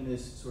look in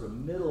this sort of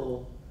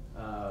middle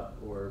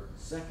or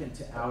second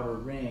to outer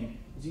ring,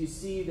 is you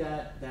see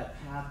that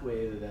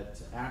pathway, that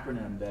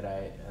acronym that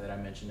I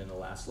mentioned in the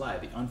last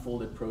slide, the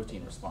unfolded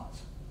protein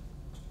response.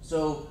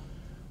 So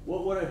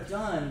what I've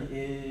done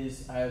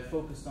is I've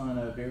focused on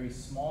a very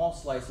small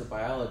slice of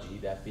biology,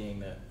 that being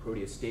the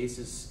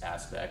proteostasis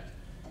aspect,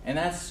 and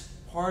that's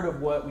part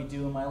of what we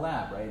do in my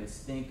lab, right, is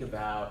think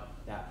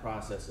about that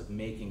process of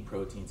making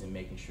proteins and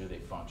making sure they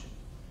function.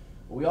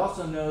 But we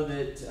also know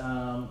that,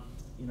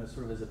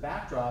 sort of as a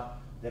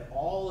backdrop, that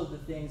all of the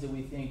things that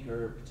we think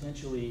are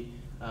potentially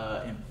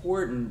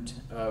important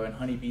in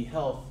honeybee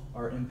health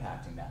are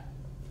impacting that.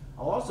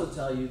 I'll also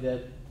tell you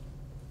that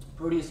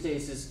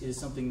proteostasis is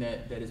something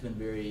that has been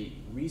very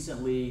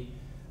recently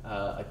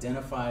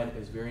identified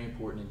as very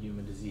important in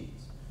human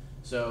disease.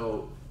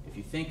 So if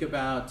you think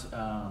about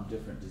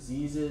different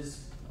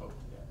diseases,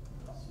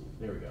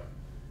 there we go.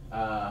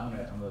 I'm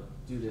gonna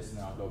do this and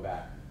then I'll go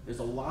back. There's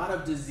a lot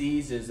of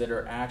diseases that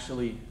are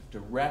actually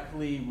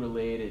directly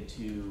related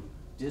to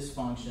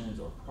dysfunctions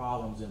or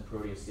problems in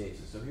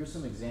proteostasis. So here's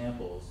some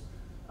examples: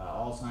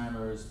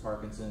 Alzheimer's,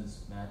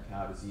 Parkinson's, mad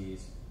cow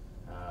disease,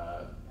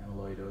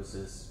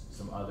 amyloidosis,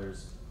 some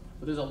others.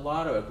 But there's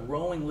a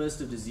growing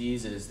list of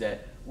diseases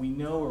that we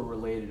know are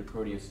related to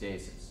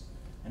proteostasis.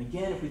 And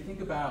again, if we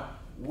think about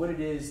what it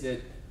is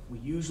that we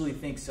usually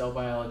think cell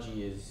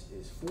biology is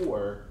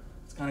for,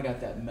 it's kind of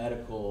got that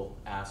medical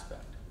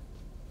aspect.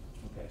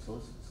 Okay, so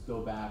let's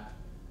go back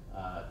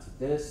to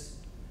this.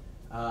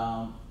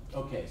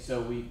 Okay,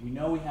 so we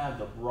know we have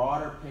the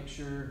broader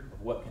picture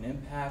of what can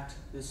impact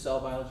this cell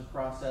biology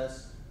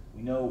process.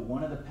 We know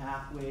one of the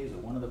pathways or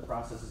one of the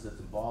processes that's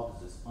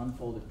involved is this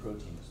unfolded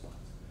protein response.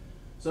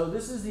 So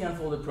this is the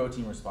unfolded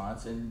protein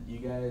response, and you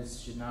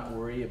guys should not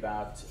worry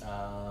about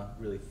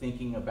really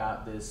thinking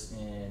about this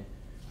in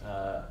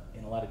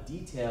a lot of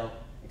detail,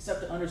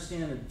 except to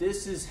understand that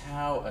this is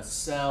how a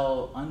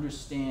cell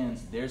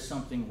understands there's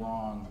something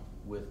wrong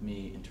with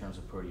me in terms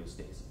of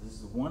proteostasis. This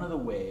is one of the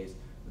ways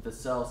that the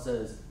cell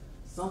says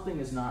something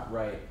is not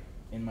right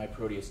in my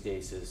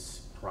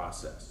proteostasis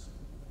process.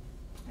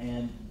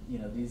 And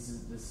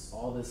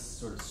all this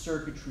sort of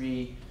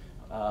circuitry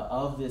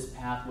of this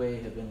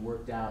pathway have been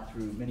worked out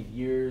through many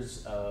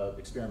years of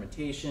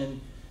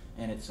experimentation,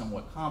 and it's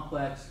somewhat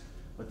complex.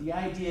 But the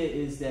idea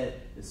is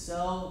that the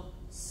cell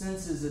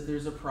senses that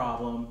there's a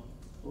problem,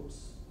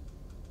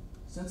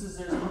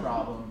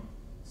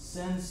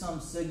 sends some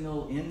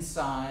signal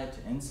inside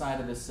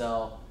of the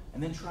cell,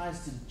 and then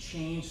tries to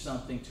change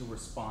something to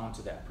respond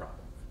to that problem.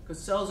 Because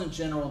cells in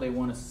general, they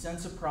want to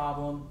sense a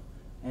problem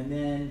and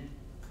then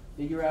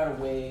figure out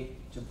a way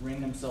to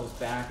bring themselves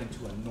back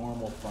into a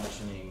normal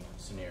functioning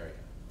scenario.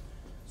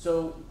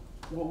 So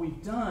what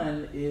we've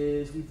done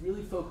is we've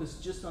really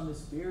focused just on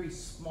this very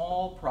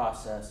small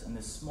process and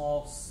this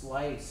small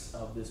slice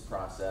of this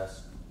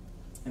process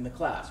in the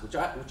class, which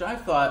I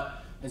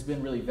thought has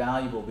been really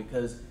valuable,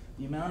 because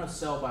the amount of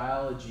cell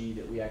biology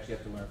that we actually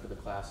have to learn for the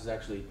class is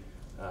actually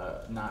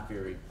not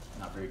very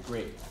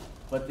great.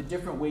 But the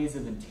different ways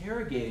of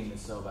interrogating the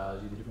cell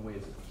biology, the different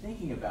ways of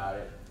thinking about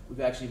it,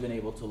 we've actually been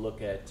able to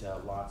look at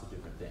lots of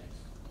different things.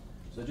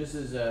 So just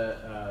as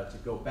to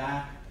go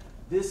back,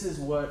 this is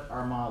what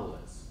our model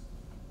is.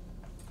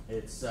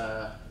 It's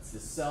the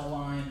cell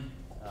line.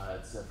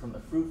 It's from the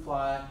fruit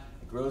fly.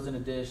 It grows in a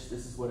dish.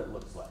 This is what it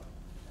looks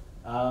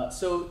like.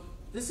 So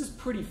this is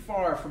pretty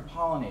far from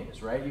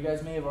pollinators, right? You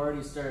guys may have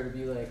already started to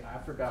be like, I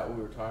forgot what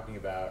we were talking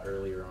about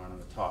earlier on in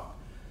the talk,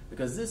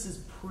 because this is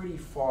pretty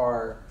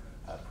far,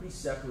 pretty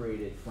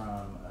separated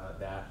from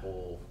that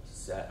whole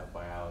set of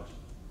biology.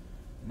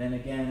 And then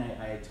again,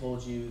 I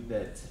told you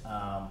that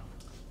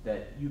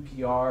that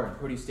UPR and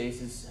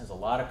proteostasis has a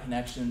lot of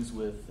connections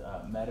with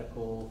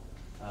medical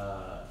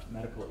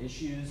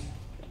issues.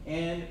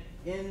 And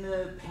in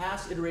the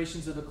past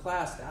iterations of the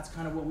class, that's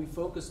kind of what we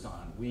focused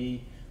on.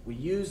 We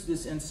used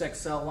this insect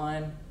cell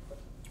line.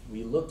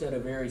 We looked at a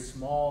very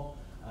small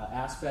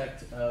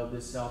aspect of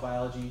this cell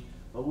biology,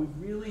 but we've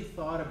really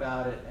thought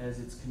about it as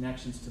its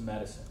connections to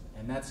medicine.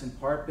 And that's in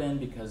part been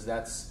because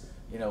that's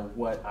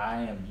what I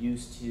am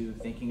used to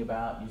thinking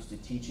about, used to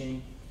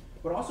teaching,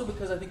 but also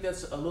because I think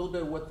that's a little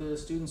bit of what the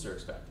students are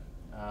expecting.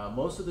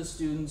 Most of the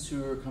students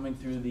who are coming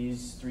through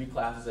these 3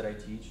 classes that I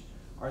teach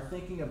are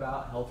thinking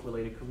about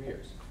health-related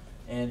careers.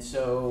 And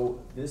so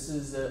this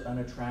is an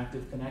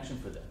attractive connection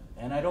for them.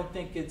 And I don't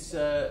think it's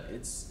a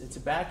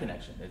bad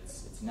connection.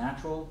 It's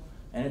natural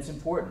and it's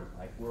important.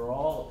 Like, we're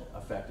all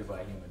affected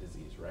by human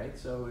disease, right?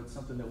 So it's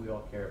something that we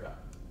all care about.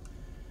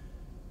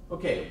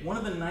 Okay, one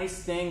of the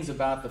nice things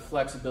about the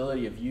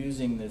flexibility of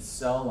using this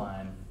cell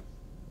line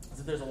is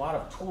that there's a lot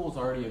of tools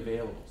already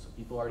available. So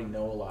people already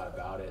know a lot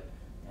about it,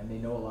 and they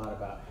know a lot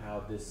about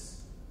how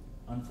this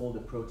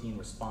unfolded protein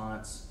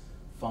response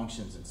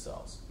functions in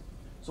cells.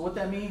 So what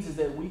that means is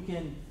that we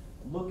can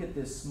look at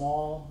this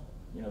small,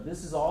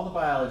 this is all the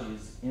biology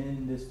is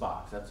in this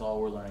box. That's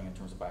all we're learning in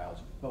terms of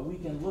biology. But we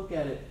can look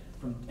at it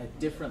at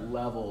different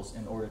levels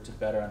in order to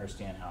better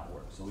understand how it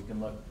works. So we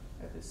can look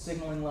at the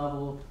signaling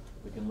level,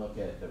 we can look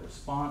at the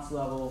response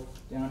level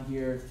down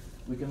here,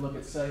 we can look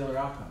at cellular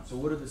outcomes. So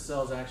what do the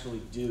cells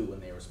actually do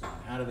when they respond?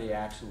 How do they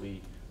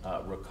actually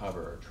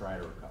recover or try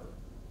to recover?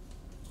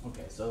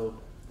 Okay, so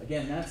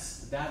again,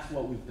 that's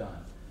what we've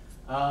done.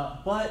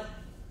 But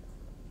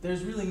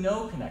there's really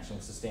no connection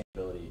with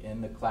sustainability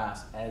in the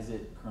class as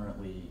it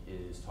currently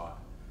is taught.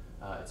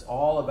 It's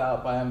all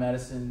about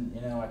biomedicine.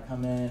 I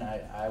come in,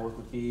 I work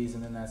with bees,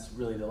 and then that's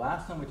really the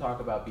last time we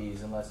talk about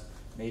bees, unless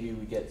maybe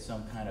we get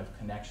some kind of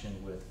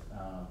connection with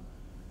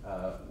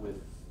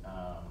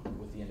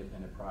the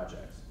independent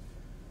projects.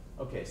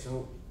 Okay,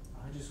 so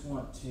I just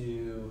want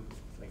to,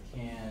 if I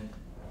can,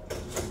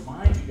 just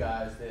remind you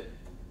guys that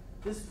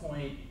at this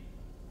point,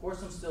 of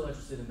course I'm still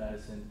interested in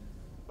medicine,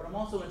 but I'm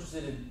also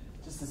interested in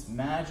just this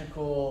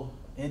magical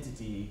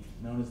entity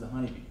known as the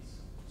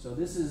honeybees. So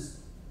this is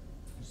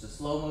just a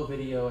slow-mo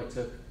video I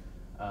took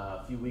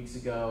a few weeks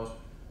ago.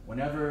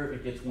 Whenever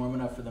it gets warm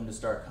enough for them to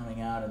start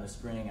coming out in the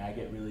spring, I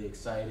get really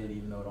excited,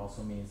 even though it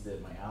also means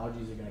that my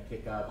allergies are going to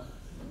kick up.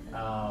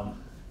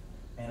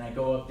 And I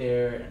go up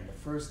there, and the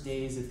first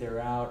days that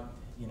they're out,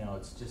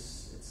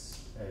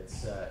 it's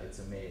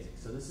amazing.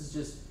 So this is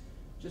just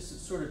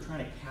sort of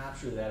trying to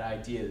capture that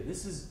idea that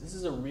this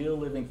is a real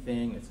living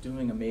thing that's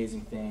doing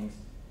amazing things,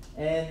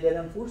 and that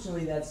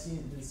unfortunately it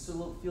feels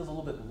a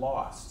little bit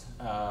lost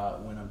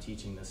when I'm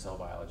teaching the cell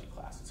biology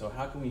class. So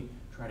how can we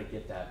try to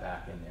get that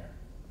back in there?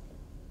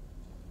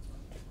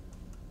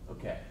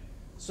 Okay,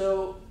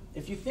 so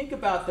if you think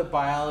about the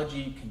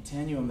biology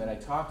continuum that I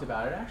talked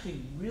about, it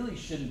actually really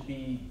shouldn't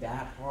be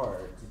that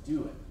hard to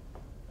do it.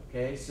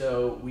 Okay,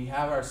 so we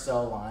have our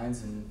cell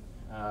lines, and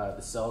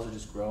the cells are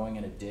just growing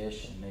in a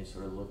dish, and they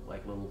sort of look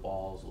like little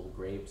balls, little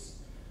grapes.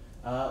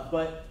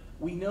 But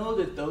we know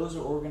that those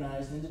are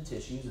organized into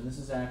tissues, and this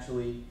is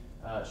actually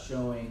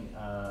showing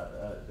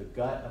the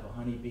gut of a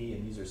honeybee,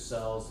 and these are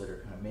cells that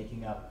are kind of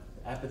making up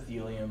the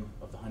epithelium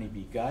of the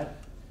honeybee gut.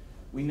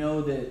 We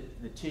know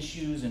that the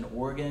tissues and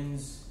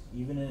organs,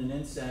 even in an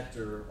insect,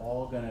 are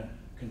all going to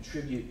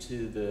contribute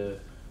to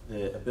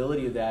the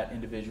ability of that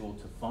individual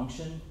to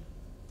function.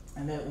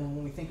 And that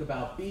when we think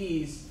about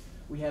bees,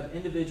 we have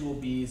individual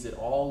bees that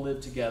all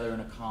live together in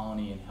a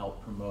colony and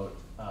help promote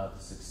the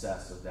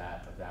success of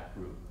that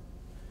group.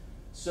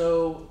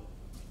 So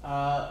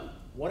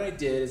what I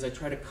did is I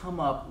tried to come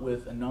up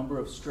with a number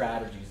of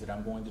strategies that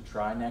I'm going to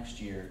try next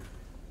year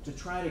to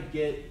try to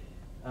get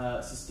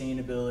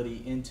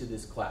sustainability into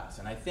this class.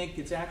 And I think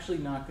it's actually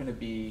not going to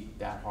be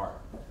that hard.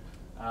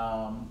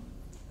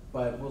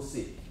 But we'll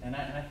see. And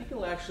I think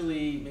it'll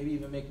actually maybe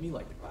even make me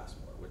like the class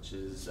more, which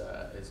is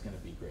going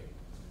to be great.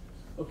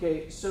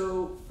 Okay,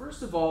 so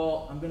first of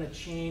all, I'm going to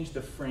change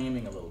the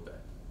framing a little bit.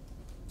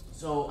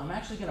 So I'm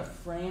actually going to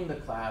frame the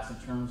class in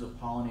terms of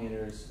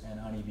pollinators and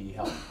honeybee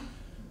health,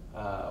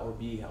 or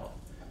bee health.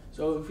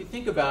 So if you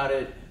think about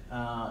it,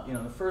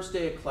 the first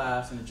day of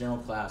class in a general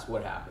class,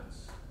 what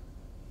happens?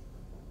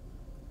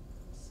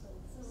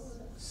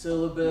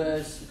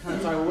 Syllabus. We kind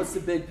of talk about what's the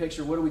big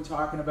picture, what are we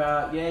talking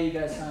about? Yeah, you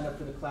guys signed up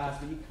for the class,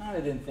 but you kind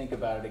of didn't think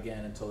about it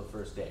again until the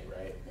first day,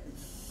 right?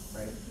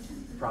 Right?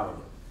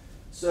 Probably.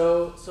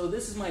 So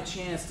this is my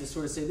chance to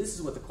sort of say this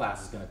is what the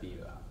class is going to be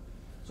about.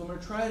 So I'm going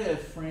to try to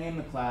frame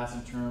the class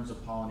in terms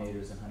of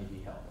pollinators and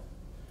honeybee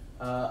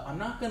health. I'm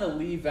not going to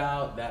leave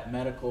out that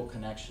medical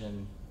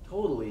connection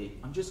totally.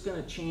 I'm just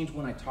going to change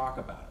when I talk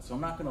about it. So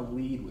I'm not going to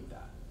lead with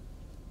that.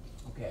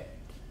 Okay.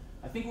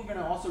 I think we're going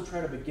to also try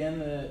to begin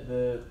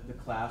the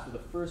class with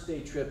a first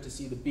day trip to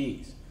see the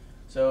bees.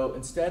 So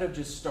instead of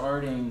just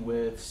starting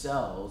with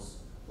cells,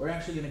 we're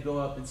actually going to go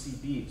up and see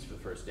bees for the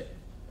first day.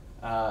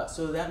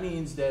 So that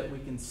means that we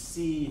can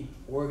see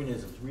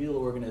organisms, real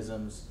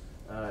organisms,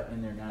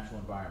 in their natural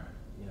environment.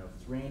 If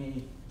it's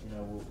rainy,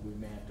 we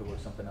may have to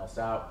work something else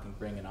out. We can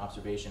bring an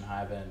observation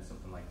hive in,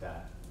 something like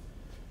that.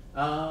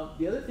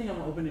 The other thing I'm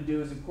hoping to do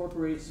is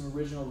incorporate some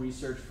original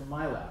research from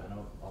my lab, and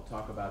I'll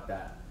talk about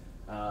that.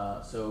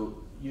 So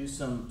use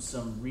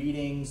some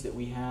readings that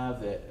we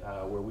have that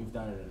where we've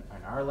done it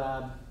in our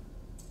lab.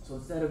 So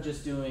instead of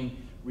just doing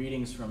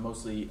readings from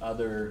mostly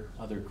other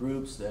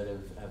groups that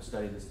have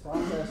studied this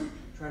process,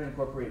 try to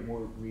incorporate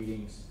more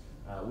readings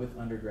with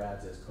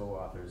undergrads as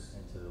co-authors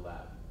into the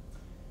lab.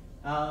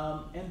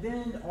 And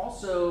then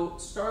also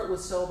start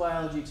with cell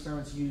biology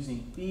experiments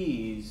using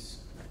bees.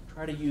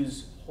 Try to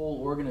use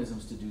whole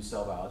organisms to do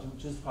cell biology,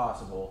 which is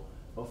possible,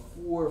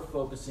 before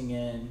focusing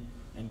in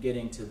and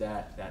getting to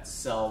that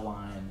cell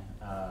line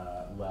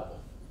level.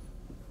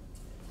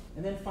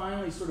 And then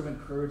finally, sort of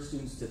encourage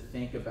students to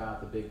think about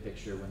the big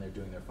picture when they're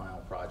doing their final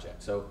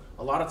project. So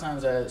a lot of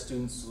times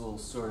students will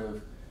sort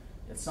of,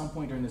 at some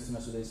point during the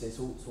semester, they say,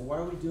 so why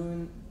are we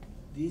doing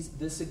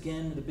this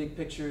again? The big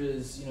picture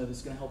is, this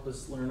is going to help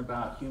us learn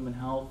about human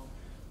health.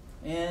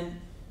 And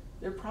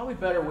there are probably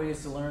better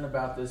ways to learn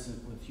about this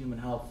with human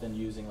health than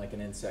using like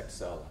an insect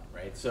cell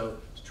line, right? So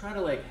to try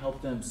to like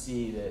help them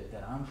see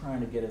that I'm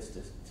trying to get us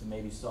to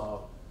maybe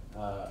solve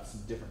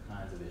some different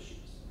kinds of issues.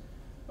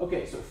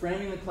 Okay, so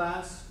framing the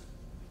class.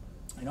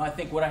 I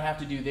think what I have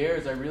to do there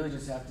is I really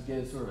just have to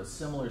give sort of a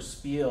similar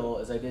spiel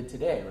as I did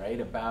today, right?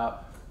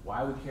 About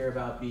why we care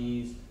about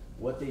bees,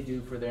 what they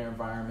do for their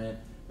environment,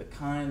 the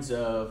kinds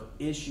of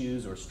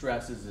issues or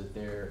stresses that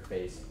they're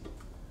facing.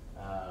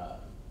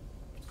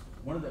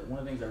 One of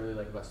the things I really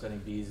like about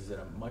studying bees is that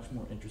I'm much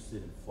more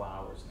interested in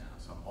flowers now.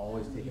 So I'm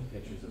always taking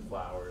pictures of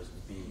flowers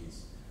and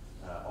bees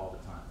all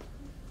the time.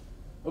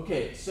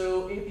 Okay,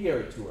 so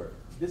apiary tour.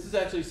 This is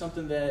actually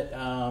something that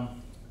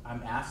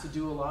I'm asked to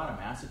do a lot. I'm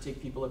asked to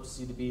take people up to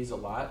see the bees a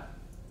lot.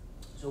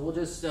 So we'll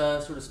just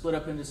sort of split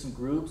up into some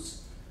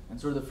groups.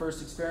 And sort of the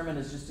first experiment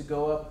is just to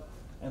go up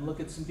and look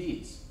at some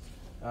bees.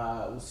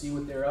 We'll see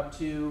what they're up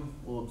to.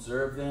 We'll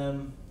observe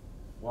them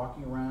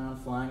walking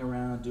around, flying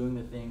around, doing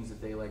the things that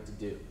they like to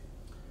do.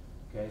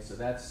 Okay, so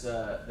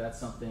that's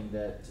something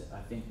that I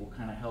think will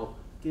kind of help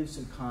give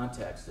some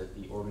context at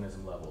the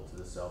organism level to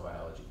the cell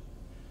biology.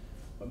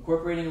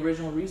 Incorporating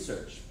original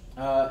research.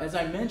 As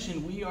I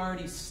mentioned, we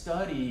already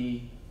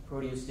study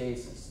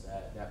proteostasis,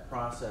 that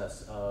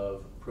process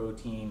of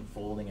protein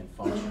folding and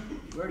function.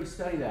 We already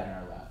study that in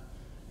our lab.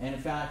 And in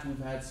fact, we've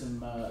had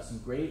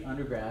some great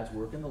undergrads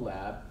work in the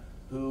lab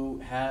who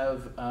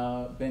have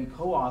been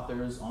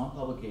co-authors on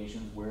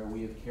publications where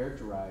we have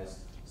characterized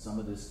some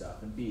of this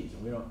stuff in bees.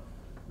 And we don't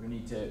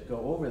need to go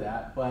over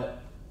that, but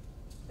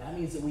that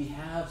means that we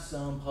have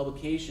some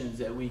publications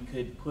that we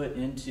could put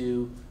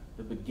into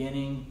the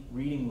beginning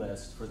reading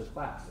list for the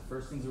class. The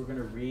first things we're going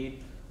to read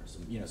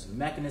are some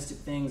mechanistic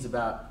things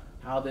about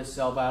how this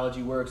cell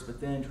biology works, but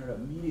then try to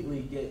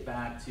immediately get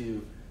back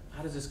to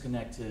how does this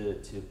connect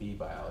to bee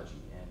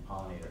biology and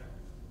pollinator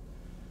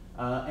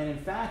health. And in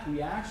fact,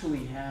 we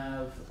actually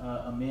have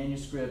a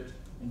manuscript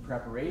in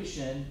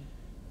preparation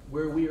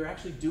where we are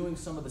actually doing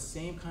some of the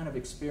same kind of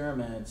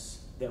experiments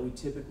that we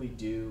typically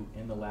do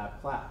in the lab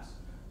class.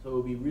 So it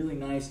would be really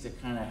nice to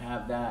kind of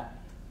have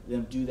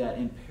them do that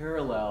in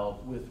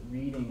parallel with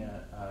reading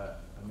a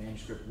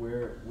manuscript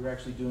where we're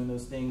actually doing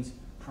those things,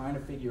 trying to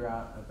figure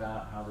out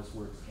about how this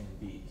works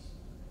in bees.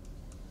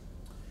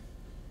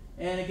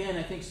 And again,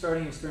 I think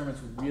starting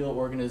experiments with real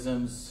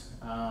organisms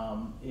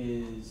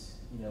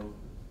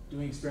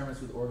doing experiments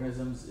with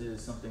organisms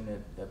is something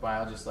that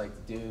biologists like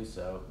to do,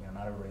 so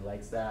not everybody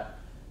likes that.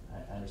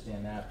 I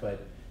understand that,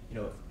 but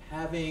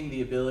having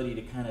the ability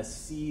to kind of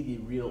see the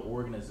real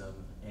organism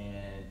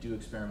and do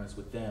experiments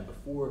with them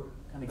before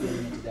kind of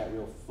getting into that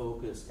real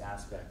focused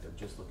aspect of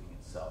just looking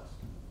at cells.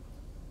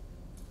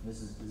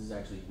 This is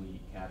actually, we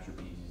capture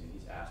bees using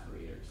these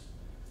aspirators,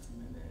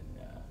 and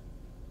then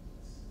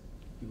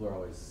people are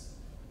always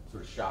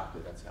sort of shocked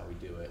that that's how we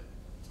do it.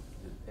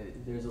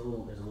 There's a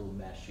little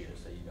mesh here,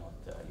 so you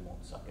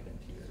won't suck it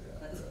into your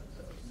throat.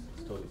 So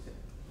it's totally safe.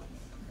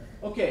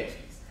 Okay,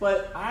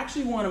 but I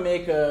actually want to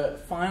make in the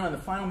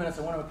final minutes,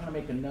 I want to kind of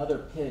make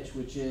another pitch,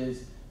 which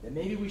is that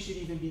maybe we should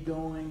even be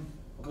going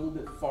a little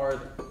bit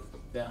farther.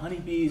 That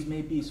honeybees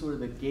may be sort of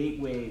the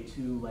gateway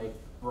to like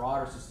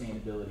broader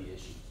sustainability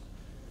issues.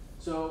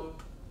 So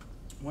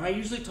when I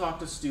usually talk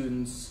to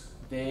students,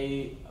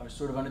 they are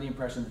sort of under the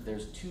impression that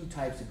there's two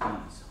types of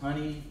bees,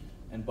 honey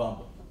and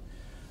bumble.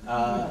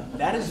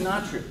 That is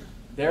not true.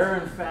 There are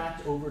in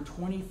fact over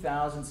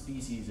 20,000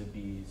 species of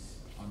bees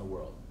in the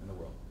world.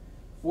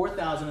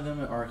 4,000 of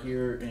them are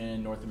here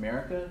in North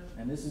America,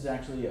 and this is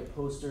actually a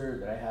poster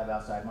that I have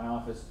outside my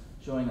office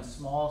showing a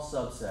small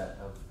subset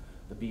of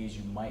the bees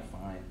you might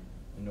find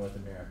in North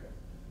America.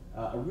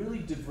 A really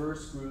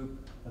diverse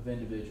group of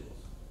individuals.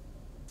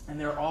 And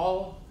they're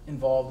all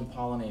involved in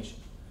pollination.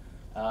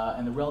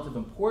 And the relative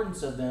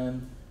importance of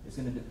them is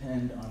going to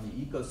depend on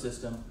the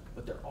ecosystem,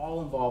 but they're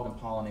all involved in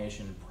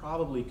pollination and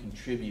probably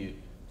contribute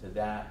to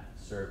that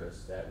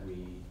service that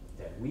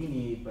we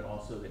need, but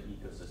also that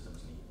ecosystems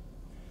need.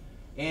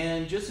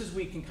 And just as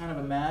we can kind of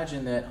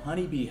imagine that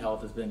honeybee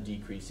health has been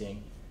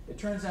decreasing, it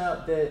turns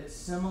out that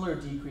similar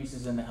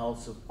decreases in the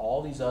health of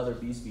all these other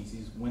bee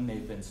species when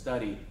they've been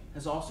studied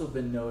has also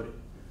been noted.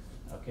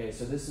 Okay,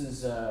 so this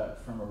is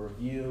from a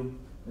review.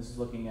 This is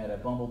looking at a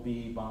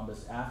bumblebee,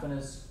 Bombus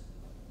affinis.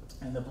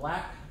 And the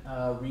black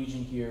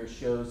region here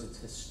shows its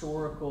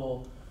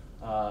historical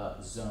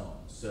zone.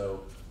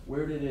 So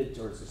where did it,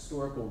 or its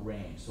historical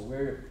range. So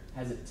where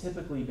has it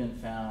typically been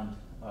found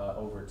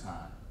over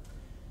time?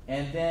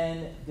 And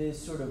then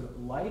this sort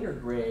of lighter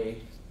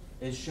gray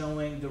is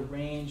showing the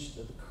range,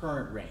 the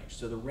current range.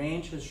 So the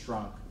range has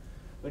shrunk.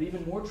 But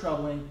even more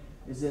troubling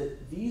is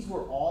that these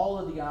were all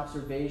of the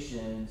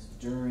observations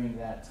during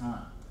that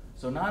time.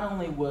 So not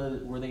only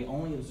were they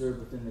only observed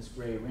within this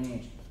gray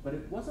range, but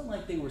it wasn't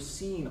like they were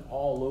seen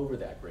all over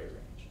that gray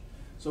range.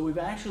 So we've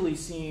actually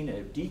seen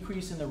a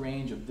decrease in the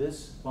range of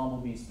this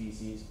bumblebee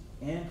species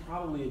and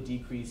probably a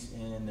decrease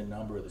in the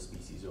number of the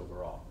species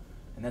overall.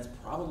 And that's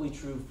probably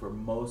true for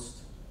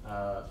most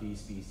bee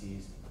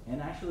species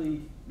and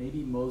actually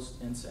maybe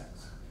most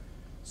insects.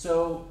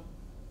 So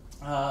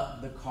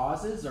the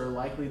causes are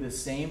likely the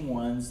same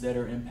ones that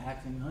are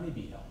impacting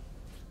honeybee health.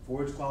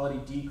 Forage quality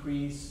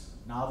decrease,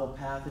 novel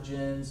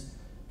pathogens,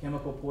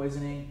 chemical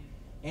poisoning,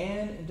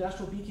 and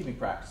industrial beekeeping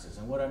practices.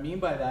 And what I mean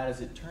by that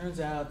is it turns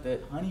out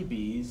that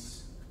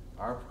honeybees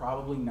are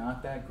probably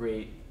not that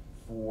great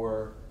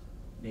for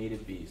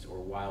native bees or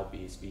wild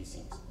bee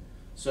species.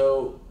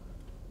 So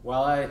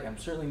while I am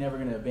certainly never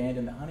going to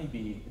abandon the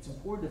honeybee, it's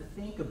important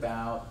to think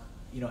about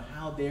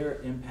how they're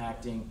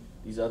impacting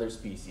these other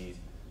species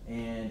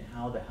and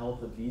how the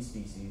health of these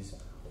species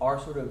are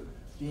sort of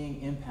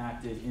being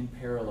impacted in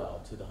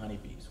parallel to the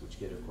honeybees, which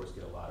of course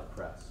get a lot of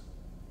press.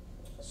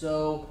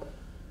 So,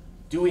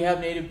 do we have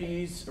native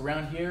bees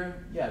around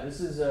here? Yeah, this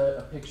is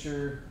a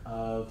picture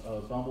of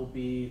a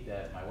bumblebee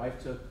that my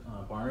wife took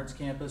on Barnard's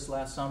campus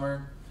last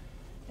summer.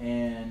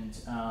 And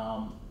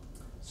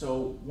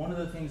so one of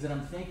the things that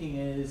I'm thinking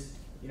is,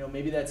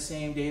 maybe that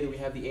same day that we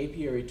have the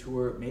apiary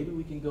tour, maybe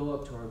we can go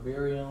up to our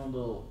very own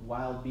little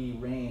wild bee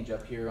range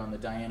up here on the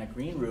Diana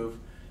Green roof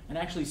and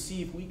actually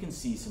see if we can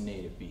see some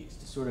native bees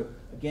to sort of,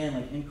 again,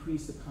 like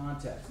increase the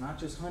context. Not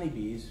just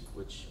honeybees,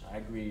 which I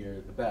agree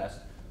are the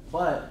best,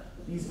 but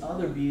these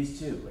other bees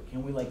too. Like,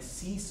 can we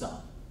see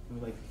some?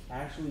 Can we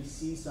actually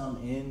see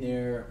some in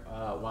their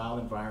wild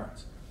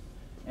environments?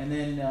 And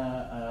then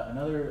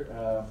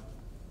another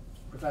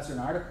professor in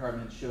our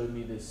department showed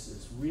me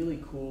this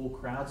really cool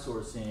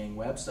crowdsourcing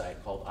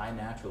website called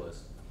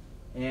iNaturalist.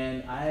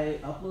 And I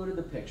uploaded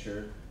the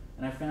picture,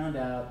 and I found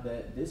out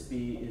that this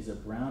bee is a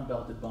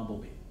brown-belted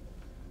bumblebee.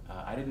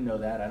 I didn't know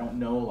that. I don't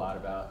know a lot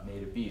about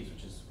native bees,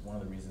 which is one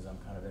of the reasons I'm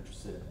kind of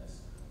interested in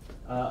this.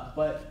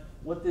 But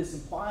what this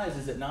implies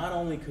is that not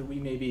only could we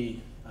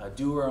maybe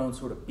do our own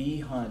sort of bee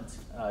hunt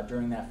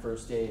during that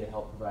first day to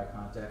help provide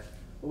context,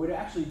 but we'd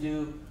actually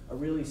do a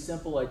really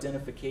simple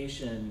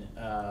identification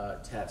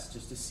test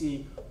just to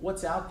see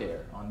what's out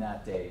there on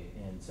that day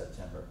in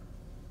September.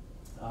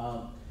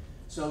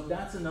 So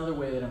that's another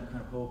way that I'm kind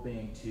of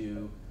hoping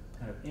to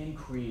kind of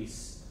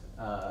increase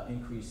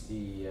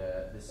the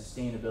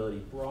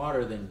sustainability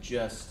broader than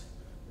just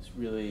this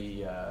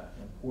really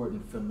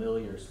important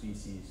familiar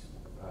species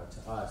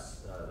to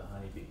us, the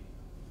honeybee.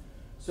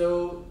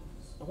 So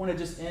I want to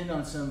just end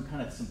on some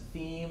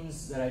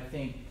themes that I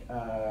think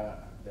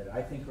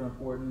are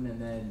important,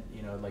 and then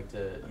I'd like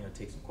to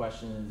take some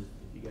questions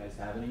if you guys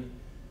have any.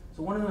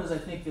 So one of them is I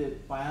think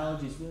that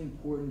biology is really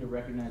important to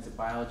recognize that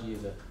biology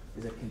is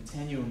a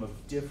continuum of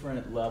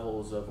different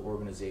levels of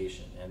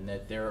organization, and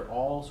that they're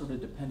all sort of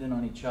dependent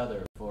on each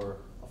other for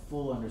a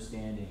full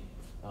understanding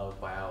of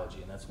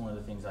biology, and that's one of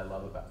the things I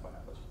love about biology.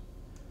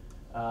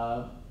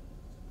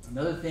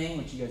 Another thing,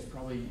 which you guys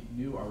probably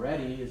knew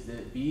already, is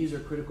that bees are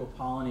critical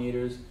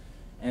pollinators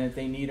and that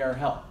they need our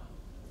help.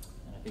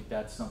 And I think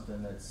that's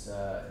something that's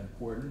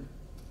important.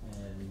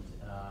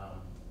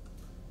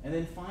 And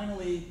then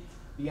finally,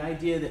 the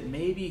idea that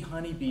maybe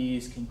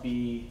honeybees can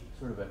be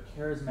sort of a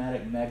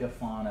charismatic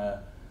megafauna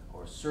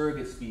or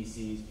surrogate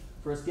species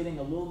for us getting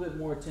a little bit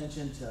more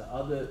attention to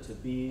other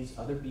bees,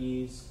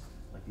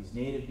 like these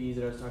native bees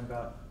that I was talking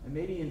about, and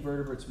maybe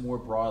invertebrates more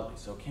broadly.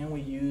 So can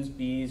we use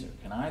bees, or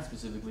can I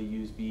specifically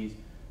use bees,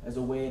 as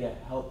a way to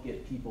help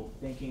get people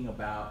thinking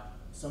about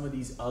some of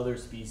these other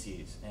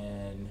species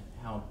and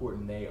how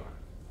important they are?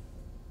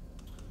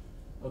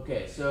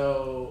 Okay,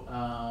 so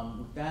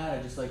with that,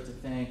 I'd just like to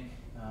thank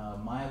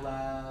my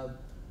lab,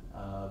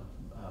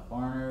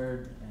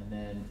 Barnard, and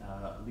then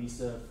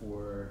Lisa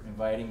for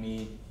inviting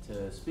me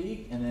to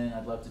speak, and then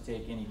I'd love to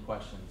take any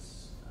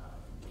questions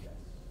from you guys.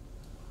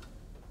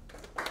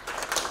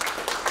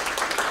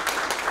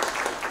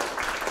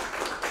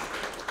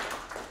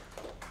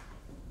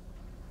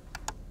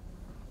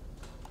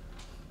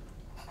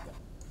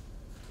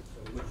 So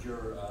would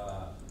your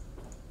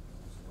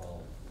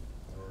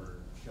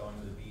showing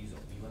of the bees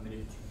be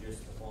limited to just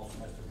the fall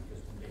semester,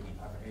 because would they be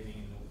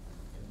hibernating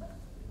in the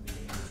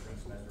beginning of the spring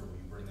semester, or will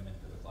you bring them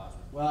into the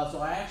classroom? Well, so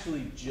I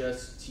actually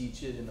just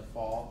teach it in the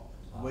fall,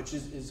 which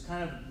is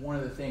kind of one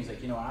of the things,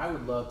 I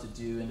would love to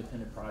do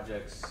independent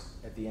projects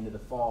at the end of the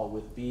fall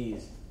with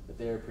bees, but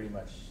they're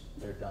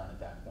done at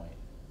that point.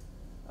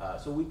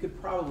 So we could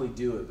probably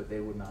do it, but they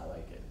would not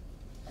like it.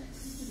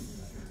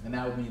 And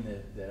that would mean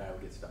that I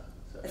would get stung.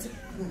 So.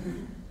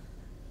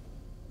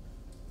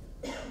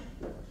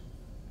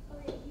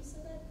 Okay, you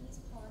said that bees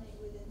pollinate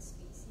within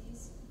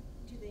species.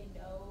 Do they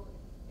know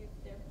if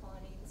they're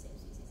pollinating the same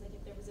species? Like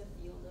if there was a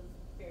field of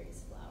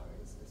various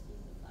flowers or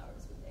species of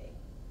flowers, would they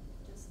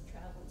just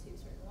travel to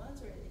certain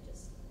ones, or do they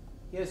just...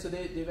 Yeah, so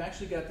they've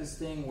actually got this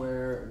thing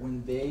where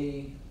when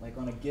they,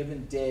 on a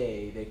given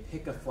day, they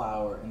pick a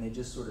flower and they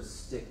just sort of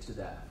stick to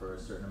that for a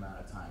certain amount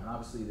of time. And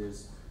obviously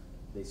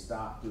they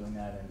stop doing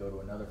that and go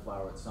to another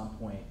flower at some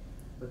point.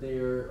 But they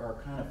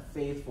are kind of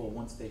faithful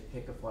once they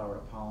pick a flower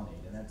to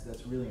pollinate, and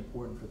that's really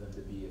important for them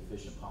to be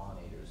efficient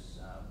pollinators,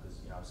 because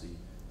obviously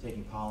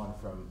taking pollen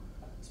from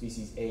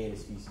species A to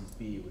species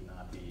B would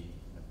not be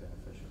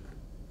beneficial.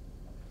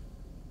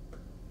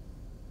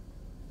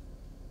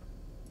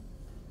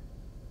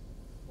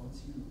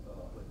 Once you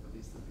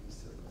release the bees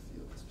to the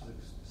field, the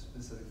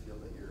specific field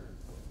that you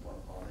want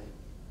to pollinate,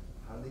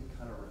 how do they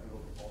kind of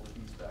wrangle all the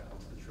bees back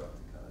onto the truck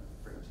to kind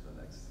of bring them to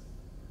the next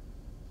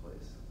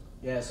place?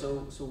 Yeah,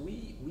 so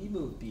we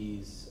move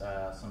bees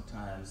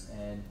sometimes,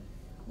 and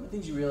one of the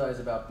things you realize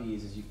about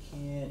bees is you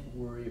can't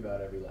worry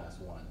about every last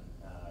one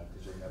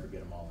because you'll never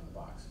get them all in the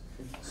box.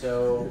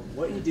 So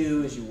what you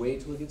do is you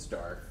wait till it gets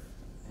dark,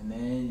 and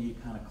then you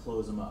kind of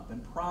close them up,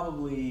 and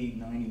probably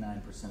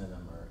 99% of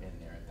them are in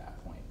there at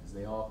that point because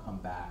they all come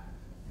back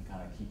and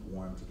kind of keep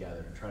warm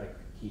together and try to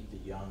keep the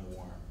young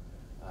warm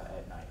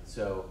at night.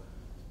 So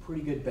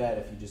pretty good bet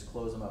if you just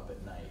close them up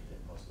at night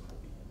that most of them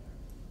will be in there.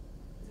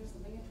 Is there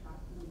something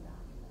attracting them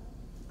back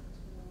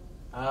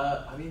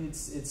though? I mean,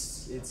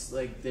 it's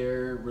like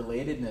their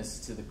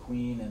relatedness to the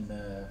queen and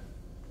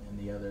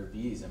the other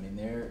bees. I mean,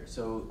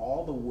 so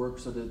all the work.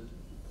 So the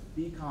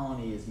bee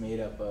colony is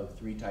made up of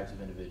 3 types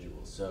of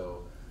individuals.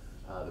 So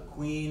the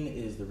queen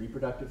is the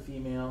reproductive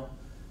female,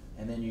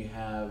 and then you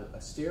have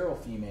sterile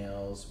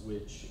females,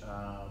 which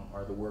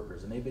are the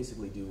workers, and they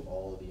basically do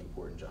all of the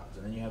important jobs.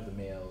 And then you have the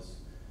males,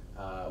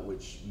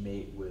 which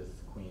mate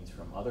with queens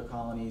from other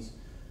colonies.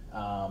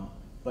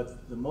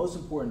 But the most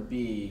important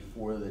bee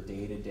for the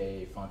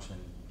day-to-day function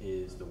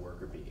is the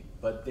worker bee.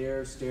 But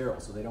they're sterile,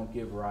 so they don't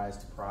give rise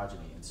to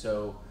progeny. And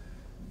so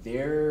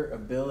their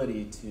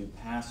ability to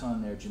pass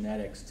on their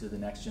genetics to the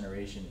next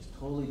generation is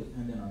totally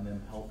dependent on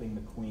them helping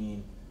the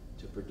queen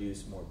to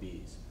produce more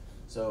bees.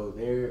 So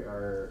they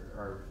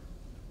are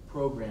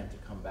programmed to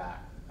come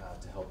back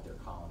to help their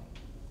colony.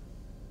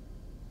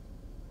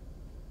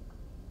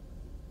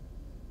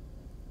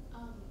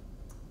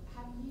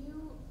 Have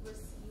you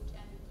received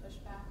any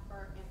pushback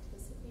or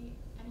anticipate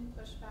any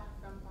pushback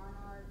from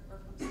Barnard or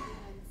from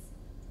students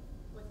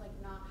with like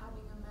not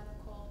having a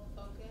medical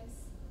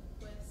focus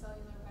with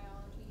cellular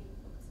biology and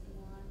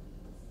focusing more on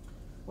bees?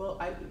 Well,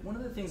 one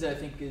of the things I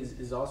think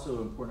is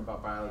also important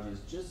about biology is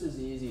just as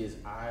easy as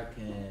I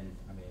can,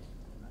 I mean,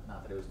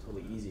 not that it was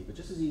totally easy, but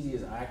just as easy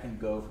as I can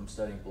go from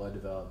studying blood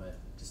development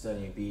to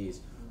studying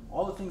bees,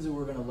 all the things that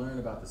we're going to learn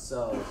about the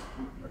cells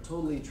are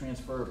totally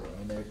transferable. I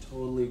mean, they're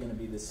totally going to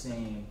be the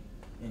same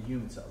in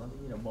human cells,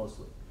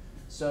 mostly.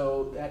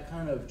 So that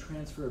kind of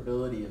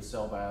transferability of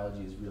cell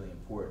biology is really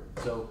important.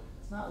 So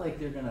it's not like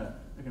they're gonna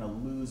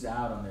lose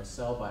out on their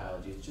cell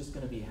biology. It's just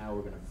going to be how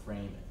we're going to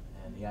frame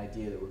it, and the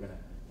idea that we're going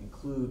to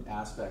include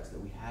aspects that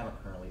we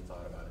haven't currently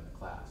thought about in the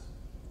class.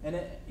 And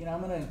I'm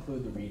going to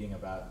include the reading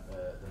about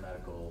the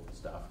medical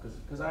stuff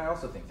because I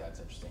also think that's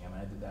interesting. I mean,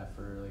 I did that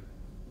for like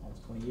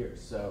almost 20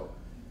 years. So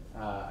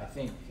I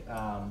think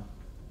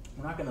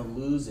we're not going to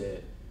lose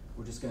it.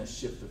 We're just going to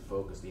shift the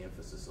focus, the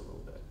emphasis a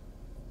little bit.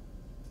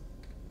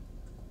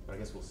 But I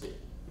guess we'll see.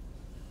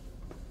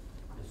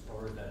 As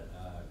far as that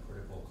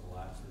critical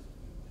collapse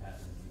that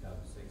happened in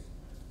 2006,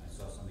 I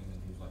saw something in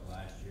the news like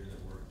last year that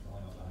we're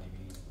killing all the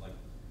honeybees. Like,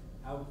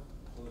 how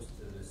close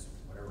to this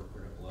whatever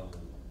critical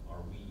level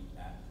are we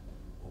at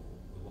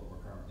with what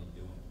we're currently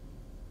doing?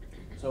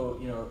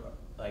 So,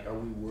 like, are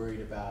we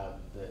worried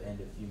about the end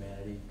of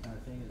humanity kind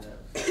of thing? Is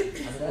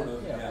that?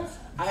 Yeah.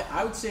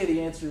 I would say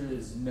the answer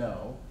is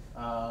no.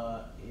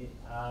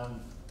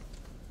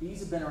 Bees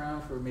have been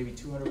around for maybe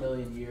 200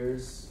 million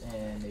years,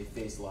 and they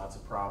faced lots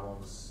of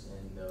problems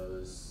in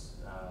those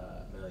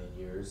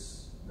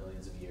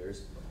millions of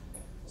years.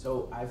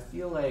 So I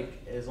feel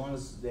like as long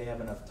as they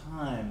have enough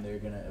time, they're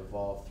going to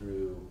evolve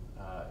through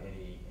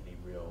any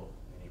real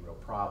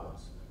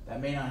problems.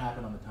 That may not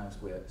happen on the time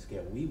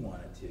scale we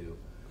want it to.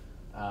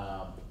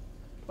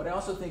 But I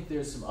also think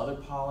there's some other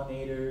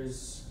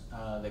pollinators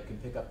that can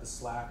pick up the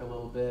slack a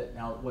little bit.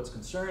 Now, what's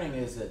concerning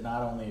is that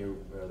not only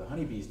are the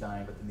honeybees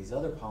dying, but then these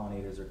other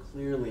pollinators are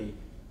clearly,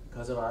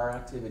 because of our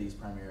activities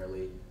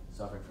primarily,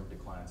 suffering from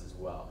declines as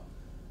well.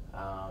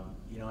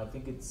 I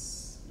think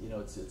it's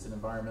an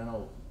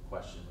environmental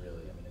question,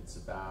 really. I mean, it's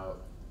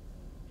about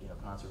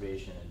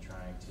conservation and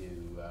trying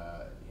to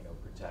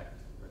protect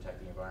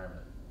the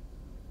environment.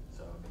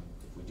 So I mean,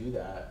 if we do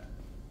that,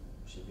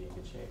 we should be in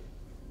good shape.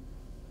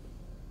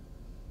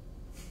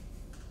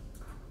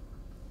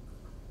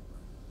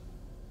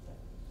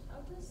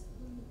 How does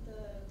the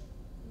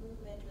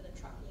movement or the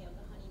trucking of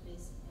the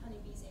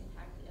honeybees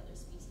impact the other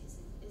species?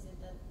 Is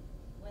it that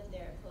when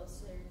they're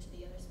closer to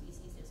the other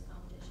species, there's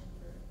competition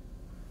for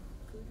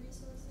food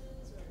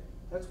resources, or?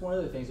 That's one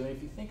of the things. I mean,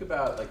 if you think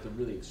about like the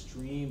really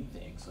extreme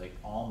things, like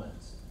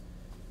almonds,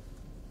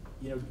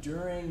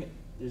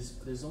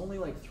 there's only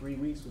like 3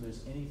 weeks when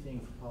there's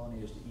anything for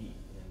pollinators to eat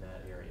in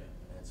that area,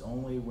 and it's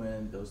only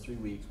when those 3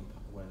 weeks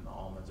when the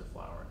almonds are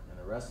flowering, and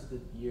the rest of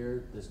the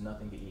year there's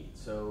nothing to eat.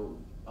 So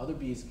other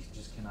bees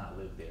just cannot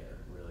live there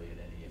really in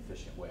any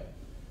efficient way.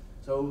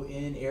 So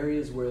in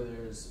areas where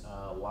there's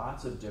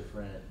lots of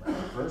different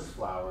diverse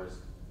flowers,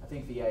 I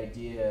think the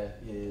idea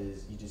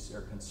is you just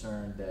are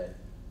concerned that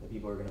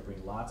people are going to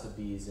bring lots of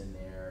bees in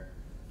there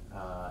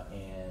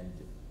and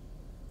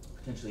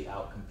potentially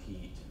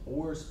outcompete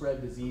or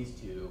spread disease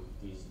to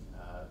these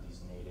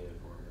native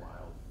or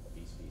wild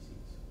bee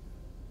species.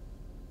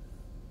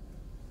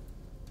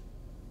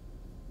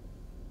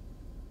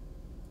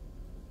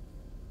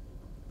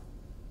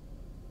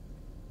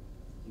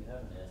 Do you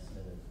have an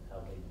estimate of how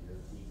big your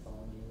bee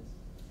colony is?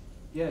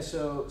 Yeah,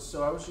 so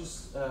I was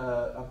just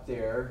up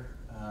there,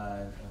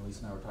 and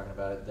Lisa and I were talking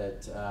about it,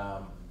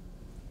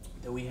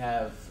 that we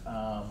have,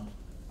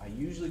 I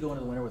usually go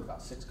into the winter with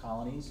about 6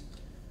 colonies,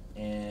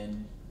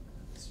 and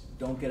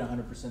don't get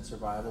 100%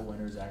 survival.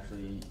 Winter is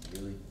actually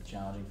really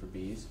challenging for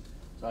bees.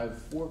 So I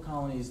have 4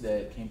 colonies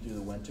that came through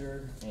the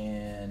winter,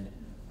 and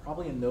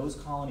probably in those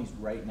colonies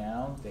right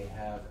now, they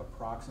have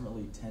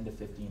approximately 10 to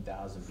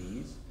 15,000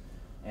 bees.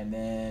 And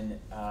then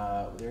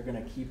they're going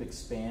to keep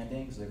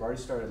expanding, because they've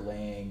already started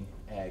laying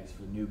eggs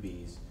for new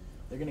bees.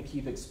 They're going to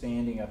keep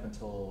expanding up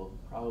until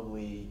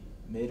probably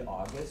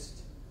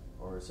mid-August,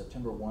 or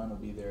September 1 will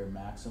be their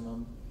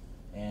maximum.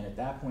 And at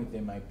that point,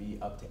 they might be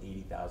up to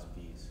 80,000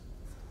 bees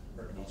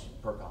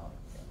per colony.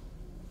 Yeah.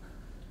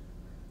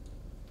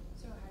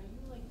 So how do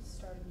you like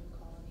start a new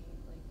colony,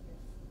 like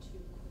if 2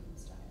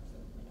 queens die after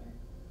the winter?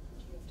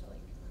 Do you have to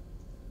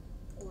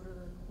like order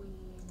a queen?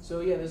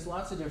 So yeah, there's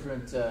lots of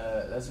different,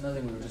 that's another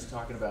thing we were just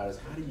talking about, is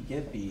how do you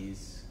get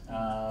bees?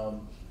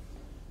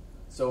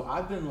 So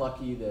I've been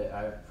lucky that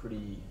I have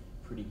pretty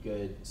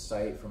good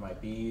sight for my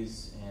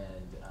bees,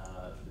 and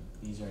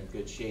the bees are in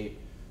good shape.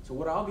 So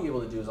what I'll be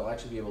able to do is I'll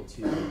actually be able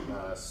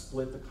to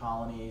split the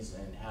colonies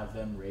and have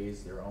them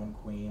raise their own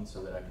queen,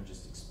 so that I can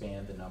just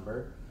expand the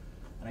number.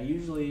 And I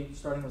usually,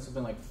 starting with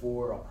something like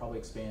 4, I'll probably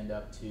expand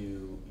up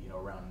to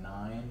around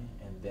 9,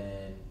 and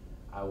then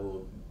I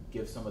will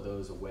give some of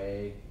those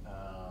away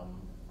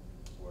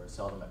or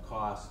sell them at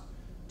cost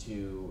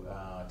to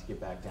get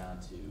back down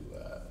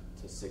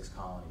to 6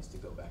 colonies to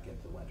go back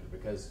into the winter.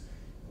 Because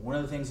one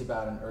of the things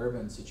about an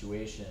urban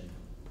situation,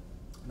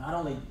 not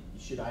only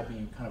should I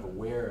be kind of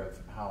aware of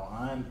how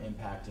I'm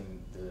impacting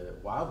the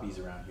wild bees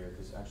around here,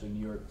 because actually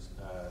New York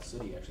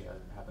City actually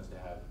happens to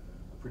have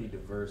a pretty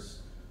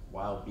diverse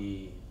wild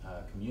bee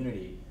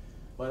community,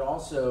 but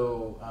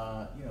also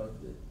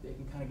they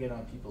can kind of get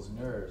on people's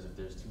nerves if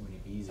there's too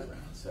many bees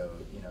around. So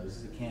this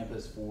is a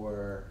campus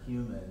for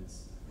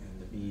humans,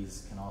 and the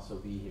bees can also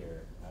be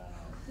here.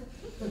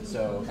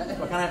 So I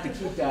kind of have to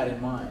keep that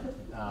in mind.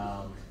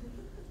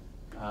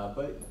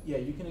 But yeah,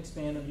 you can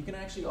expand them. You can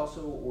actually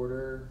also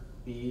order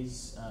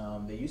bees.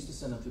 They used to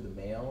send them through the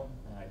mail,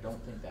 and I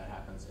don't think that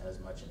happens as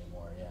much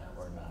anymore. Yeah,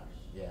 or not.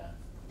 Yeah.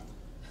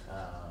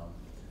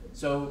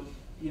 So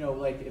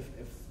like if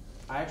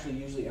I actually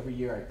usually every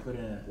year I put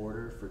in an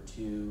order for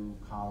 2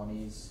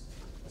 colonies,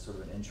 as sort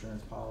of an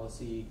insurance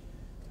policy.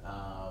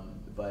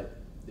 But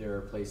there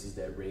are places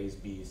that raise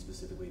bees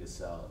specifically to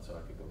sell, so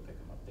I could go pick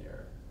them up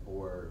there.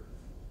 Or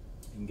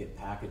you can get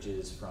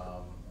packages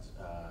from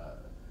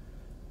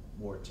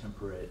more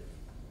temperate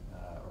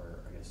or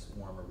I guess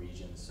warmer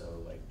regions.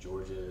 So like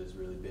Georgia is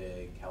really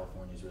big,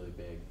 California is really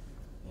big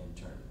in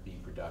terms of bee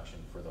production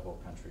for the whole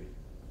country.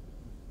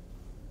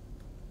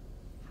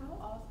 How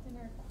often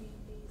are queen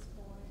bees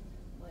born?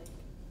 Like,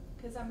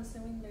 because I'm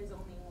assuming there's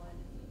only one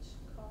in each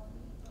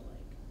colony, but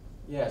like.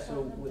 Yeah,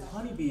 so with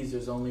honeybees,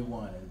 there's only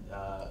one.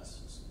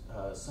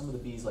 And some of the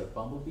bees, like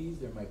bumblebees,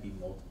 there might be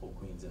multiple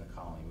queens in a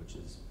colony, which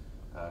is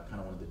kind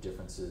of one of the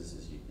differences.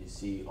 Is you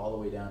see all the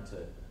way down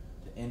to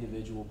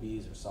individual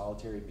bees or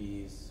solitary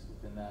bees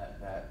within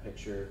that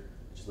picture,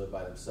 that just live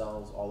by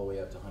themselves, all the way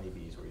up to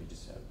honeybees, where you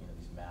just have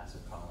these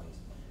massive colonies.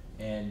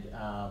 And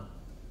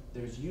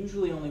there's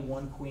usually only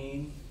one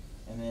queen.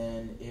 And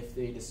then if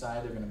they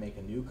decide they're going to make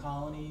a new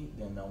colony,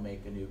 then they'll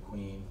make a new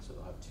queen, so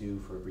they'll have 2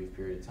 for a brief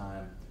period of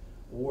time.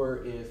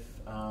 Or if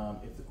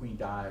the queen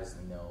dies,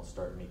 then they'll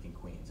start making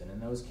queens. And in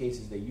those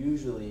cases, they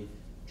usually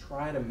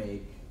try to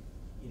make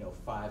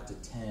 5 to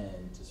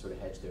 10 to sort of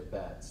hedge their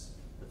bets,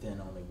 but then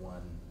only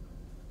one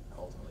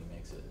ultimately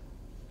makes it.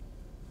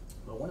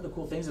 But one of the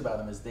cool things about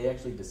them is they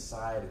actually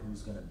decide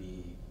who's going to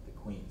be the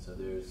queen. So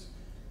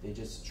they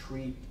just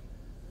treat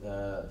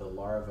the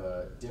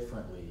larva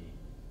differently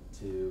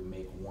to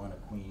make one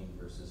a queen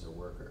versus a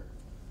worker.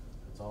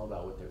 It's all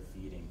about what they're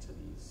feeding to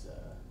these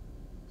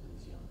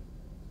young,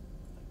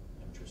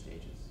 immature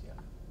stages. Yeah.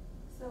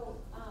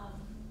 So,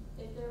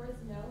 if there was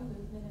no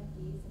movement of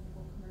bees and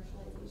full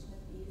commercialization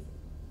of bees,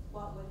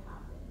 what would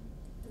happen?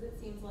 Because it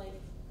seems like,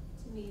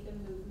 to me, the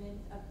movement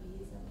of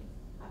bees and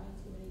having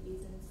too many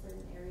bees in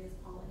certain areas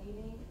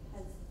pollinating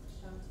has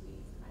shown to be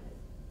kind of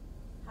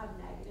have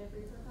negative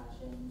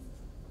repercussions.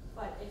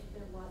 But if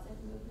there wasn't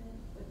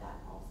movement, would that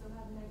also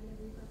have negative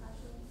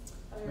repercussions?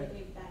 Or are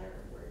they better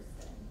or worse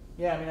than?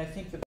 Yeah, I mean, I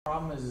think the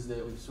problem is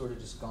that we've sort of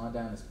just gone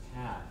down this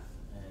path,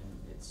 and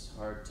it's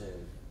hard to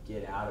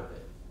get out of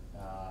it.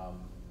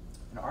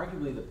 And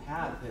arguably, the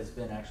path has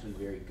been actually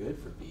very good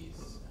for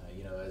bees.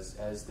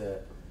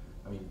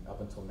 Up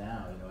until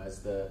now,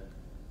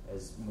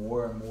 as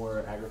more and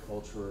more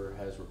agriculture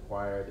has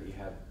required that you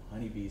have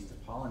honeybees to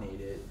pollinate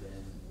it,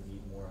 then we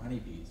need more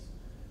honeybees.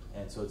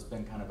 And so it's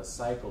been kind of a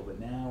cycle, but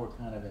now we're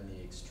kind of in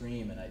the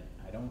extreme, and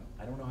I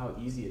don't know how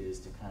easy it is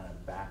to kind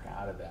of back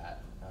out of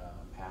that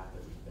path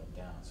that we've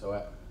been down. So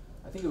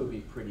I think it would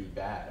be pretty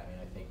bad. I mean,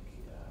 I think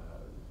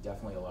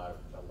definitely a lot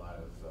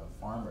of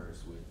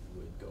farmers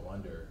would go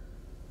under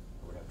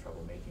or would have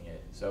trouble making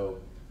it. So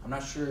I'm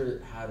not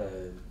sure how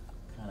to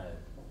kind of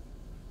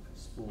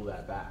spool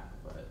that back,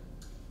 but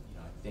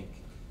I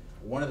think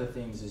one of the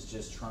things is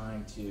just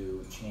trying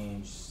to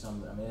change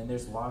some, I mean, and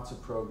there's lots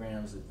of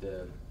programs that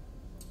the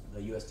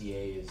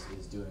USDA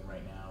is doing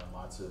right now, and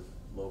lots of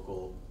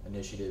local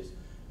initiatives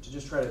to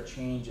just try to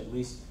change, at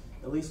least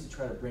to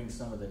try to bring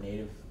some of the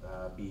native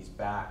bees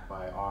back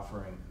by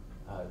offering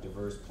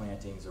diverse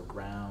plantings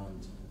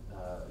around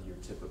your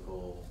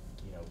typical,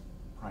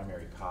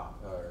 primary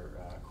crop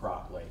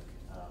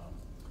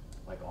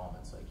like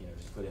almonds,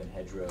 just put in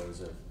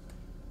hedgerows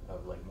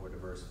of like more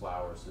diverse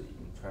flowers so that you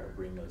can try to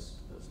bring those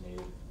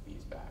native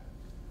bees back.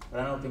 But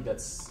I don't think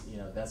that's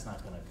that's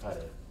not going to cut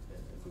it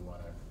if we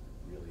want to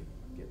really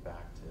get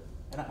back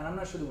to. And I'm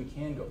not sure that we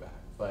can go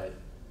back, but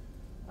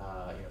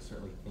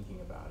certainly thinking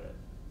about it,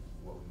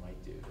 what we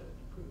might do to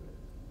improve it,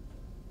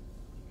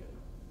 would be good.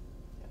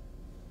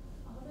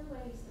 Yeah. Are there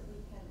ways that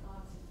we can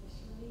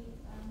artificially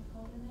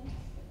pollinate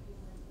that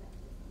humans,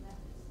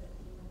 methods that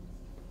humans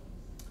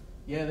can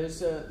use? Yeah,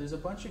 there's a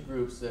bunch of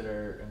groups that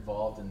are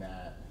involved in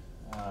that.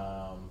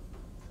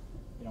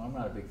 I'm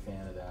not a big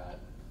fan of that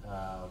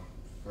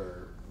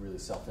for really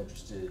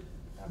self-interested.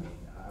 I mean,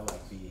 I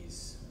like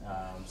bees,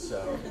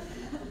 so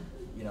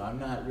I'm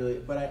not really.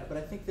 But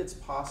I think that's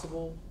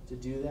possible to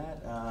do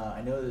that.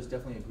 I know there's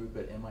definitely a group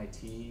at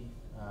MIT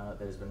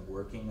that has been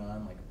working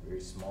on like a very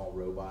small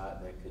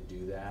robot that could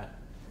do that.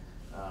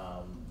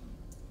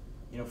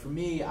 For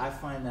me, I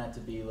find that to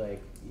be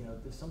like,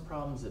 there's some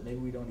problems that maybe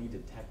we don't need to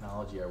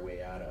technology our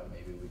way out of.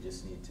 Maybe we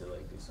just need to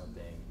like do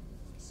something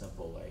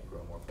simple like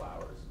grow more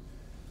flowers.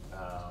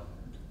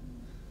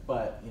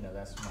 But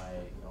that's my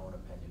own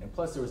opinion. And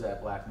plus, there was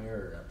that Black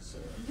Mirror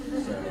episode,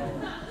 so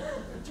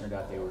it turned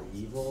out they were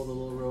evil, the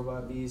little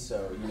robot bees.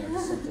 So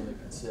just something to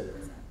consider.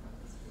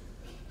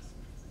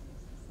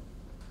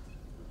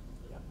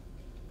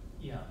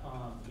 Yeah,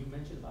 you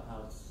mentioned about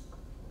how it's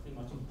pretty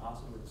much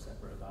impossible to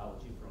separate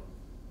biology from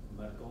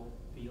medical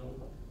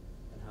field,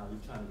 and how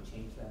you're trying to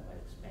change that by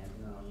expanding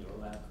it on your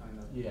lab, kind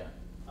of. Yeah.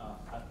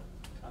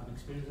 I'm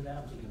experiencing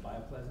that. I'm taking a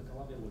bioclass in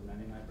Columbia with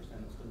 99%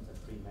 of students at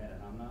pre-med,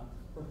 and I'm not.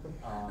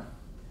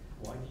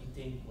 Why do you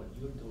think what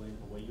you're doing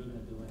or what you're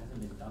going to do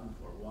hasn't been done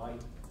before? Why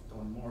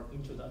don't more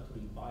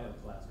introductory bio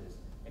classes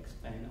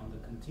expand on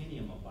the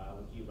continuum of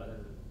biology rather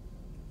than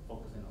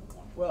focusing on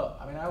one? Well,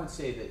 I mean, I would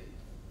say that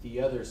the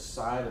other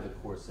side of the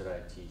course that I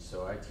teach,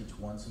 so I teach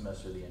one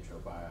semester of the intro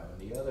bio,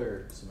 and the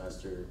other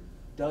semester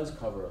does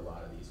cover a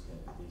lot of these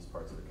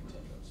parts of the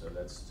continuum. So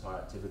that's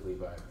taught typically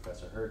by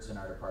Professor Hertz in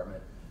our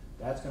department.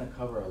 That's going to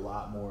cover a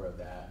lot more of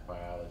that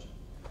biology.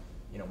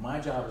 My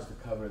job is to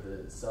cover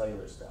the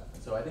cellular stuff.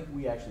 And so I think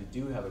we actually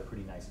do have a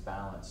pretty nice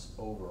balance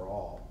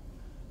overall.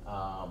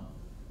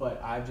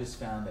 But I've just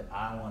found that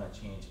I want to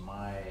change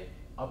my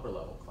upper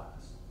level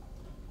class.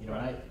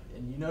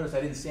 And you notice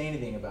I didn't say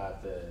anything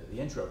about the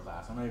intro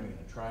class. I'm not even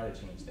going to try to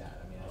change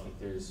that. I mean, I think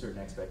there's certain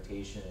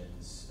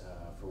expectations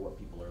for what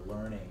people are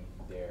learning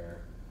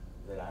there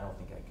that I don't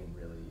think I can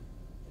really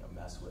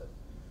mess with.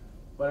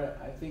 But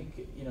I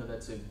think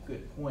that's a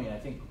good point. I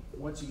think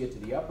once you get to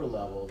the upper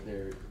level,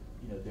 there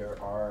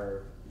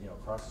are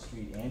across the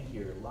street and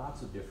here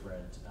lots of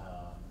different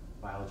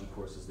biology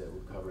courses that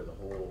would cover the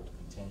whole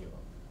continuum.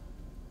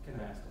 Can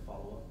I ask a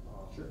follow-up?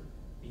 Sure.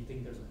 Do you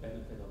think there's a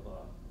benefit of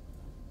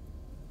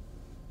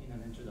in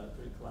an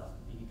introductory class?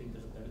 Do you think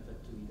there's a benefit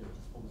to either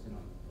just focusing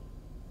on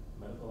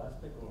the medical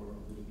aspect, or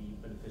would it be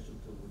beneficial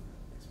to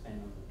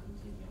expand on the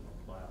continuum of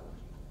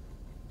biology?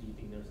 Do you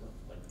think there's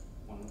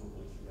one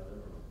overweighs the other?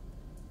 Or?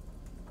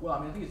 Well, I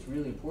mean, I think it's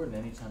really important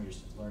anytime you're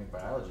learning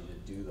biology to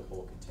do the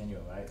whole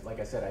continuum. Like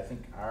I said, I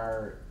think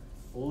our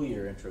full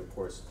year intro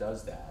course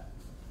does that.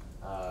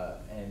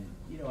 And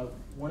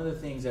one of the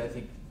things that I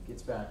think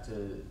gets back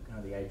to kind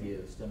of the idea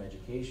of STEM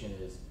education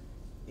is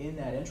in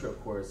that intro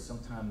course,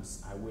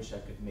 sometimes I wish I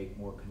could make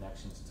more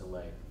connections to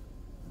like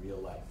real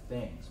life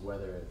things,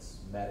 whether it's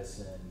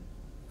medicine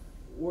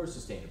or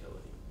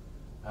sustainability.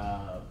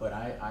 But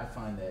I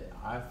find that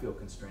I feel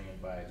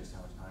constrained by just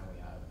how much time we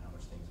have and how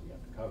much things we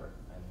have to cover.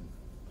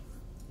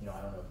 And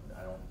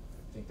I don't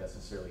think that's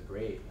necessarily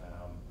great.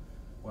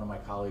 One of my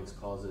colleagues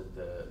calls it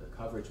the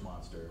coverage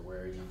monster,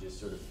 where you just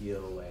sort of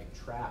feel like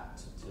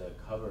trapped to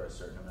cover a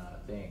certain amount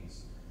of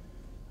things.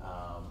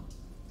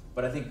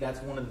 But I think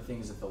that's one of the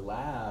things at the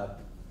lab,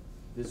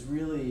 there's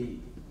really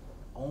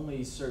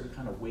only certain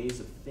kind of ways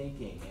of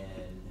thinking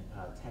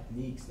and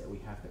techniques that we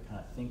have to kind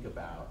of think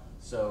about.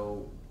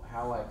 So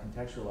how I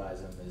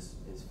contextualize them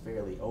is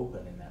fairly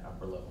open in that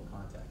upper level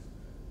context.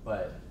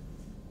 But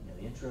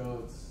the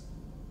intro,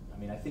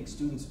 I think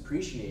students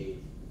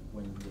appreciate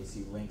when they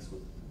see links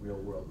with real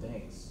world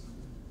things.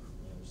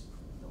 We just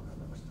don't have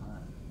that much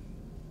time.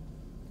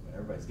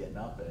 Everybody's getting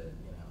up at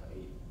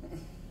 8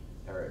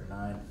 or at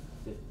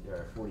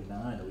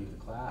 9:49 to leave the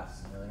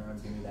class. They don't want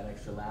to give me that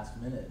extra last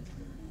minute.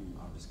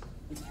 Oh, I'm just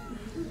kidding.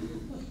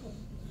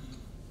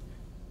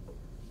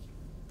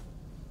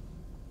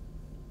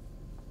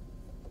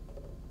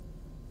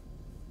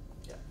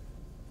 Yeah.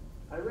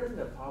 I read in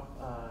a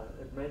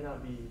it may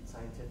not be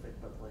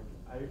scientific, but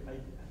I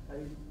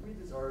read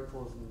these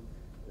articles, and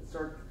it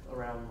started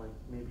around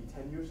maybe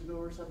 10 years ago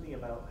or something,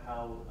 about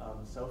how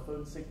cell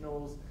phone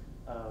signals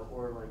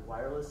or like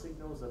wireless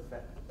signals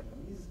affect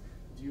bees.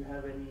 Do you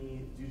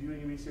do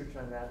any research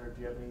on that, or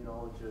do you have any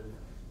knowledge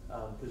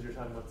of, because you're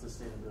talking about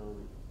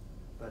sustainability,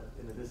 but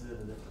this is in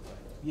a different way.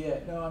 Yeah,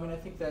 no, I mean, I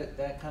think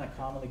that kind of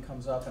commonly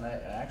comes up, and I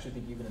actually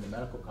think even in the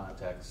medical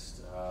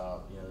context,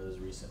 there's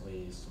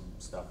recently some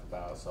stuff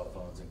about cell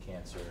phones and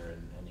cancer,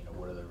 and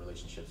what are the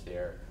relationships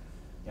there.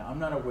 I'm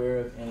not aware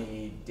of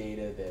any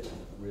data that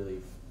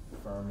really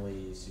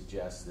firmly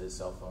suggests that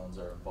cell phones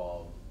are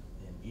involved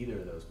in either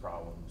of those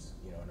problems,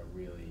 in a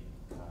really,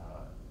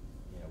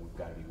 we've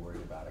got to be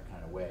worried about it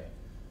kind of way.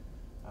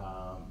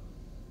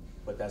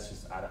 But that's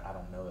just, I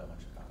don't know that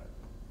much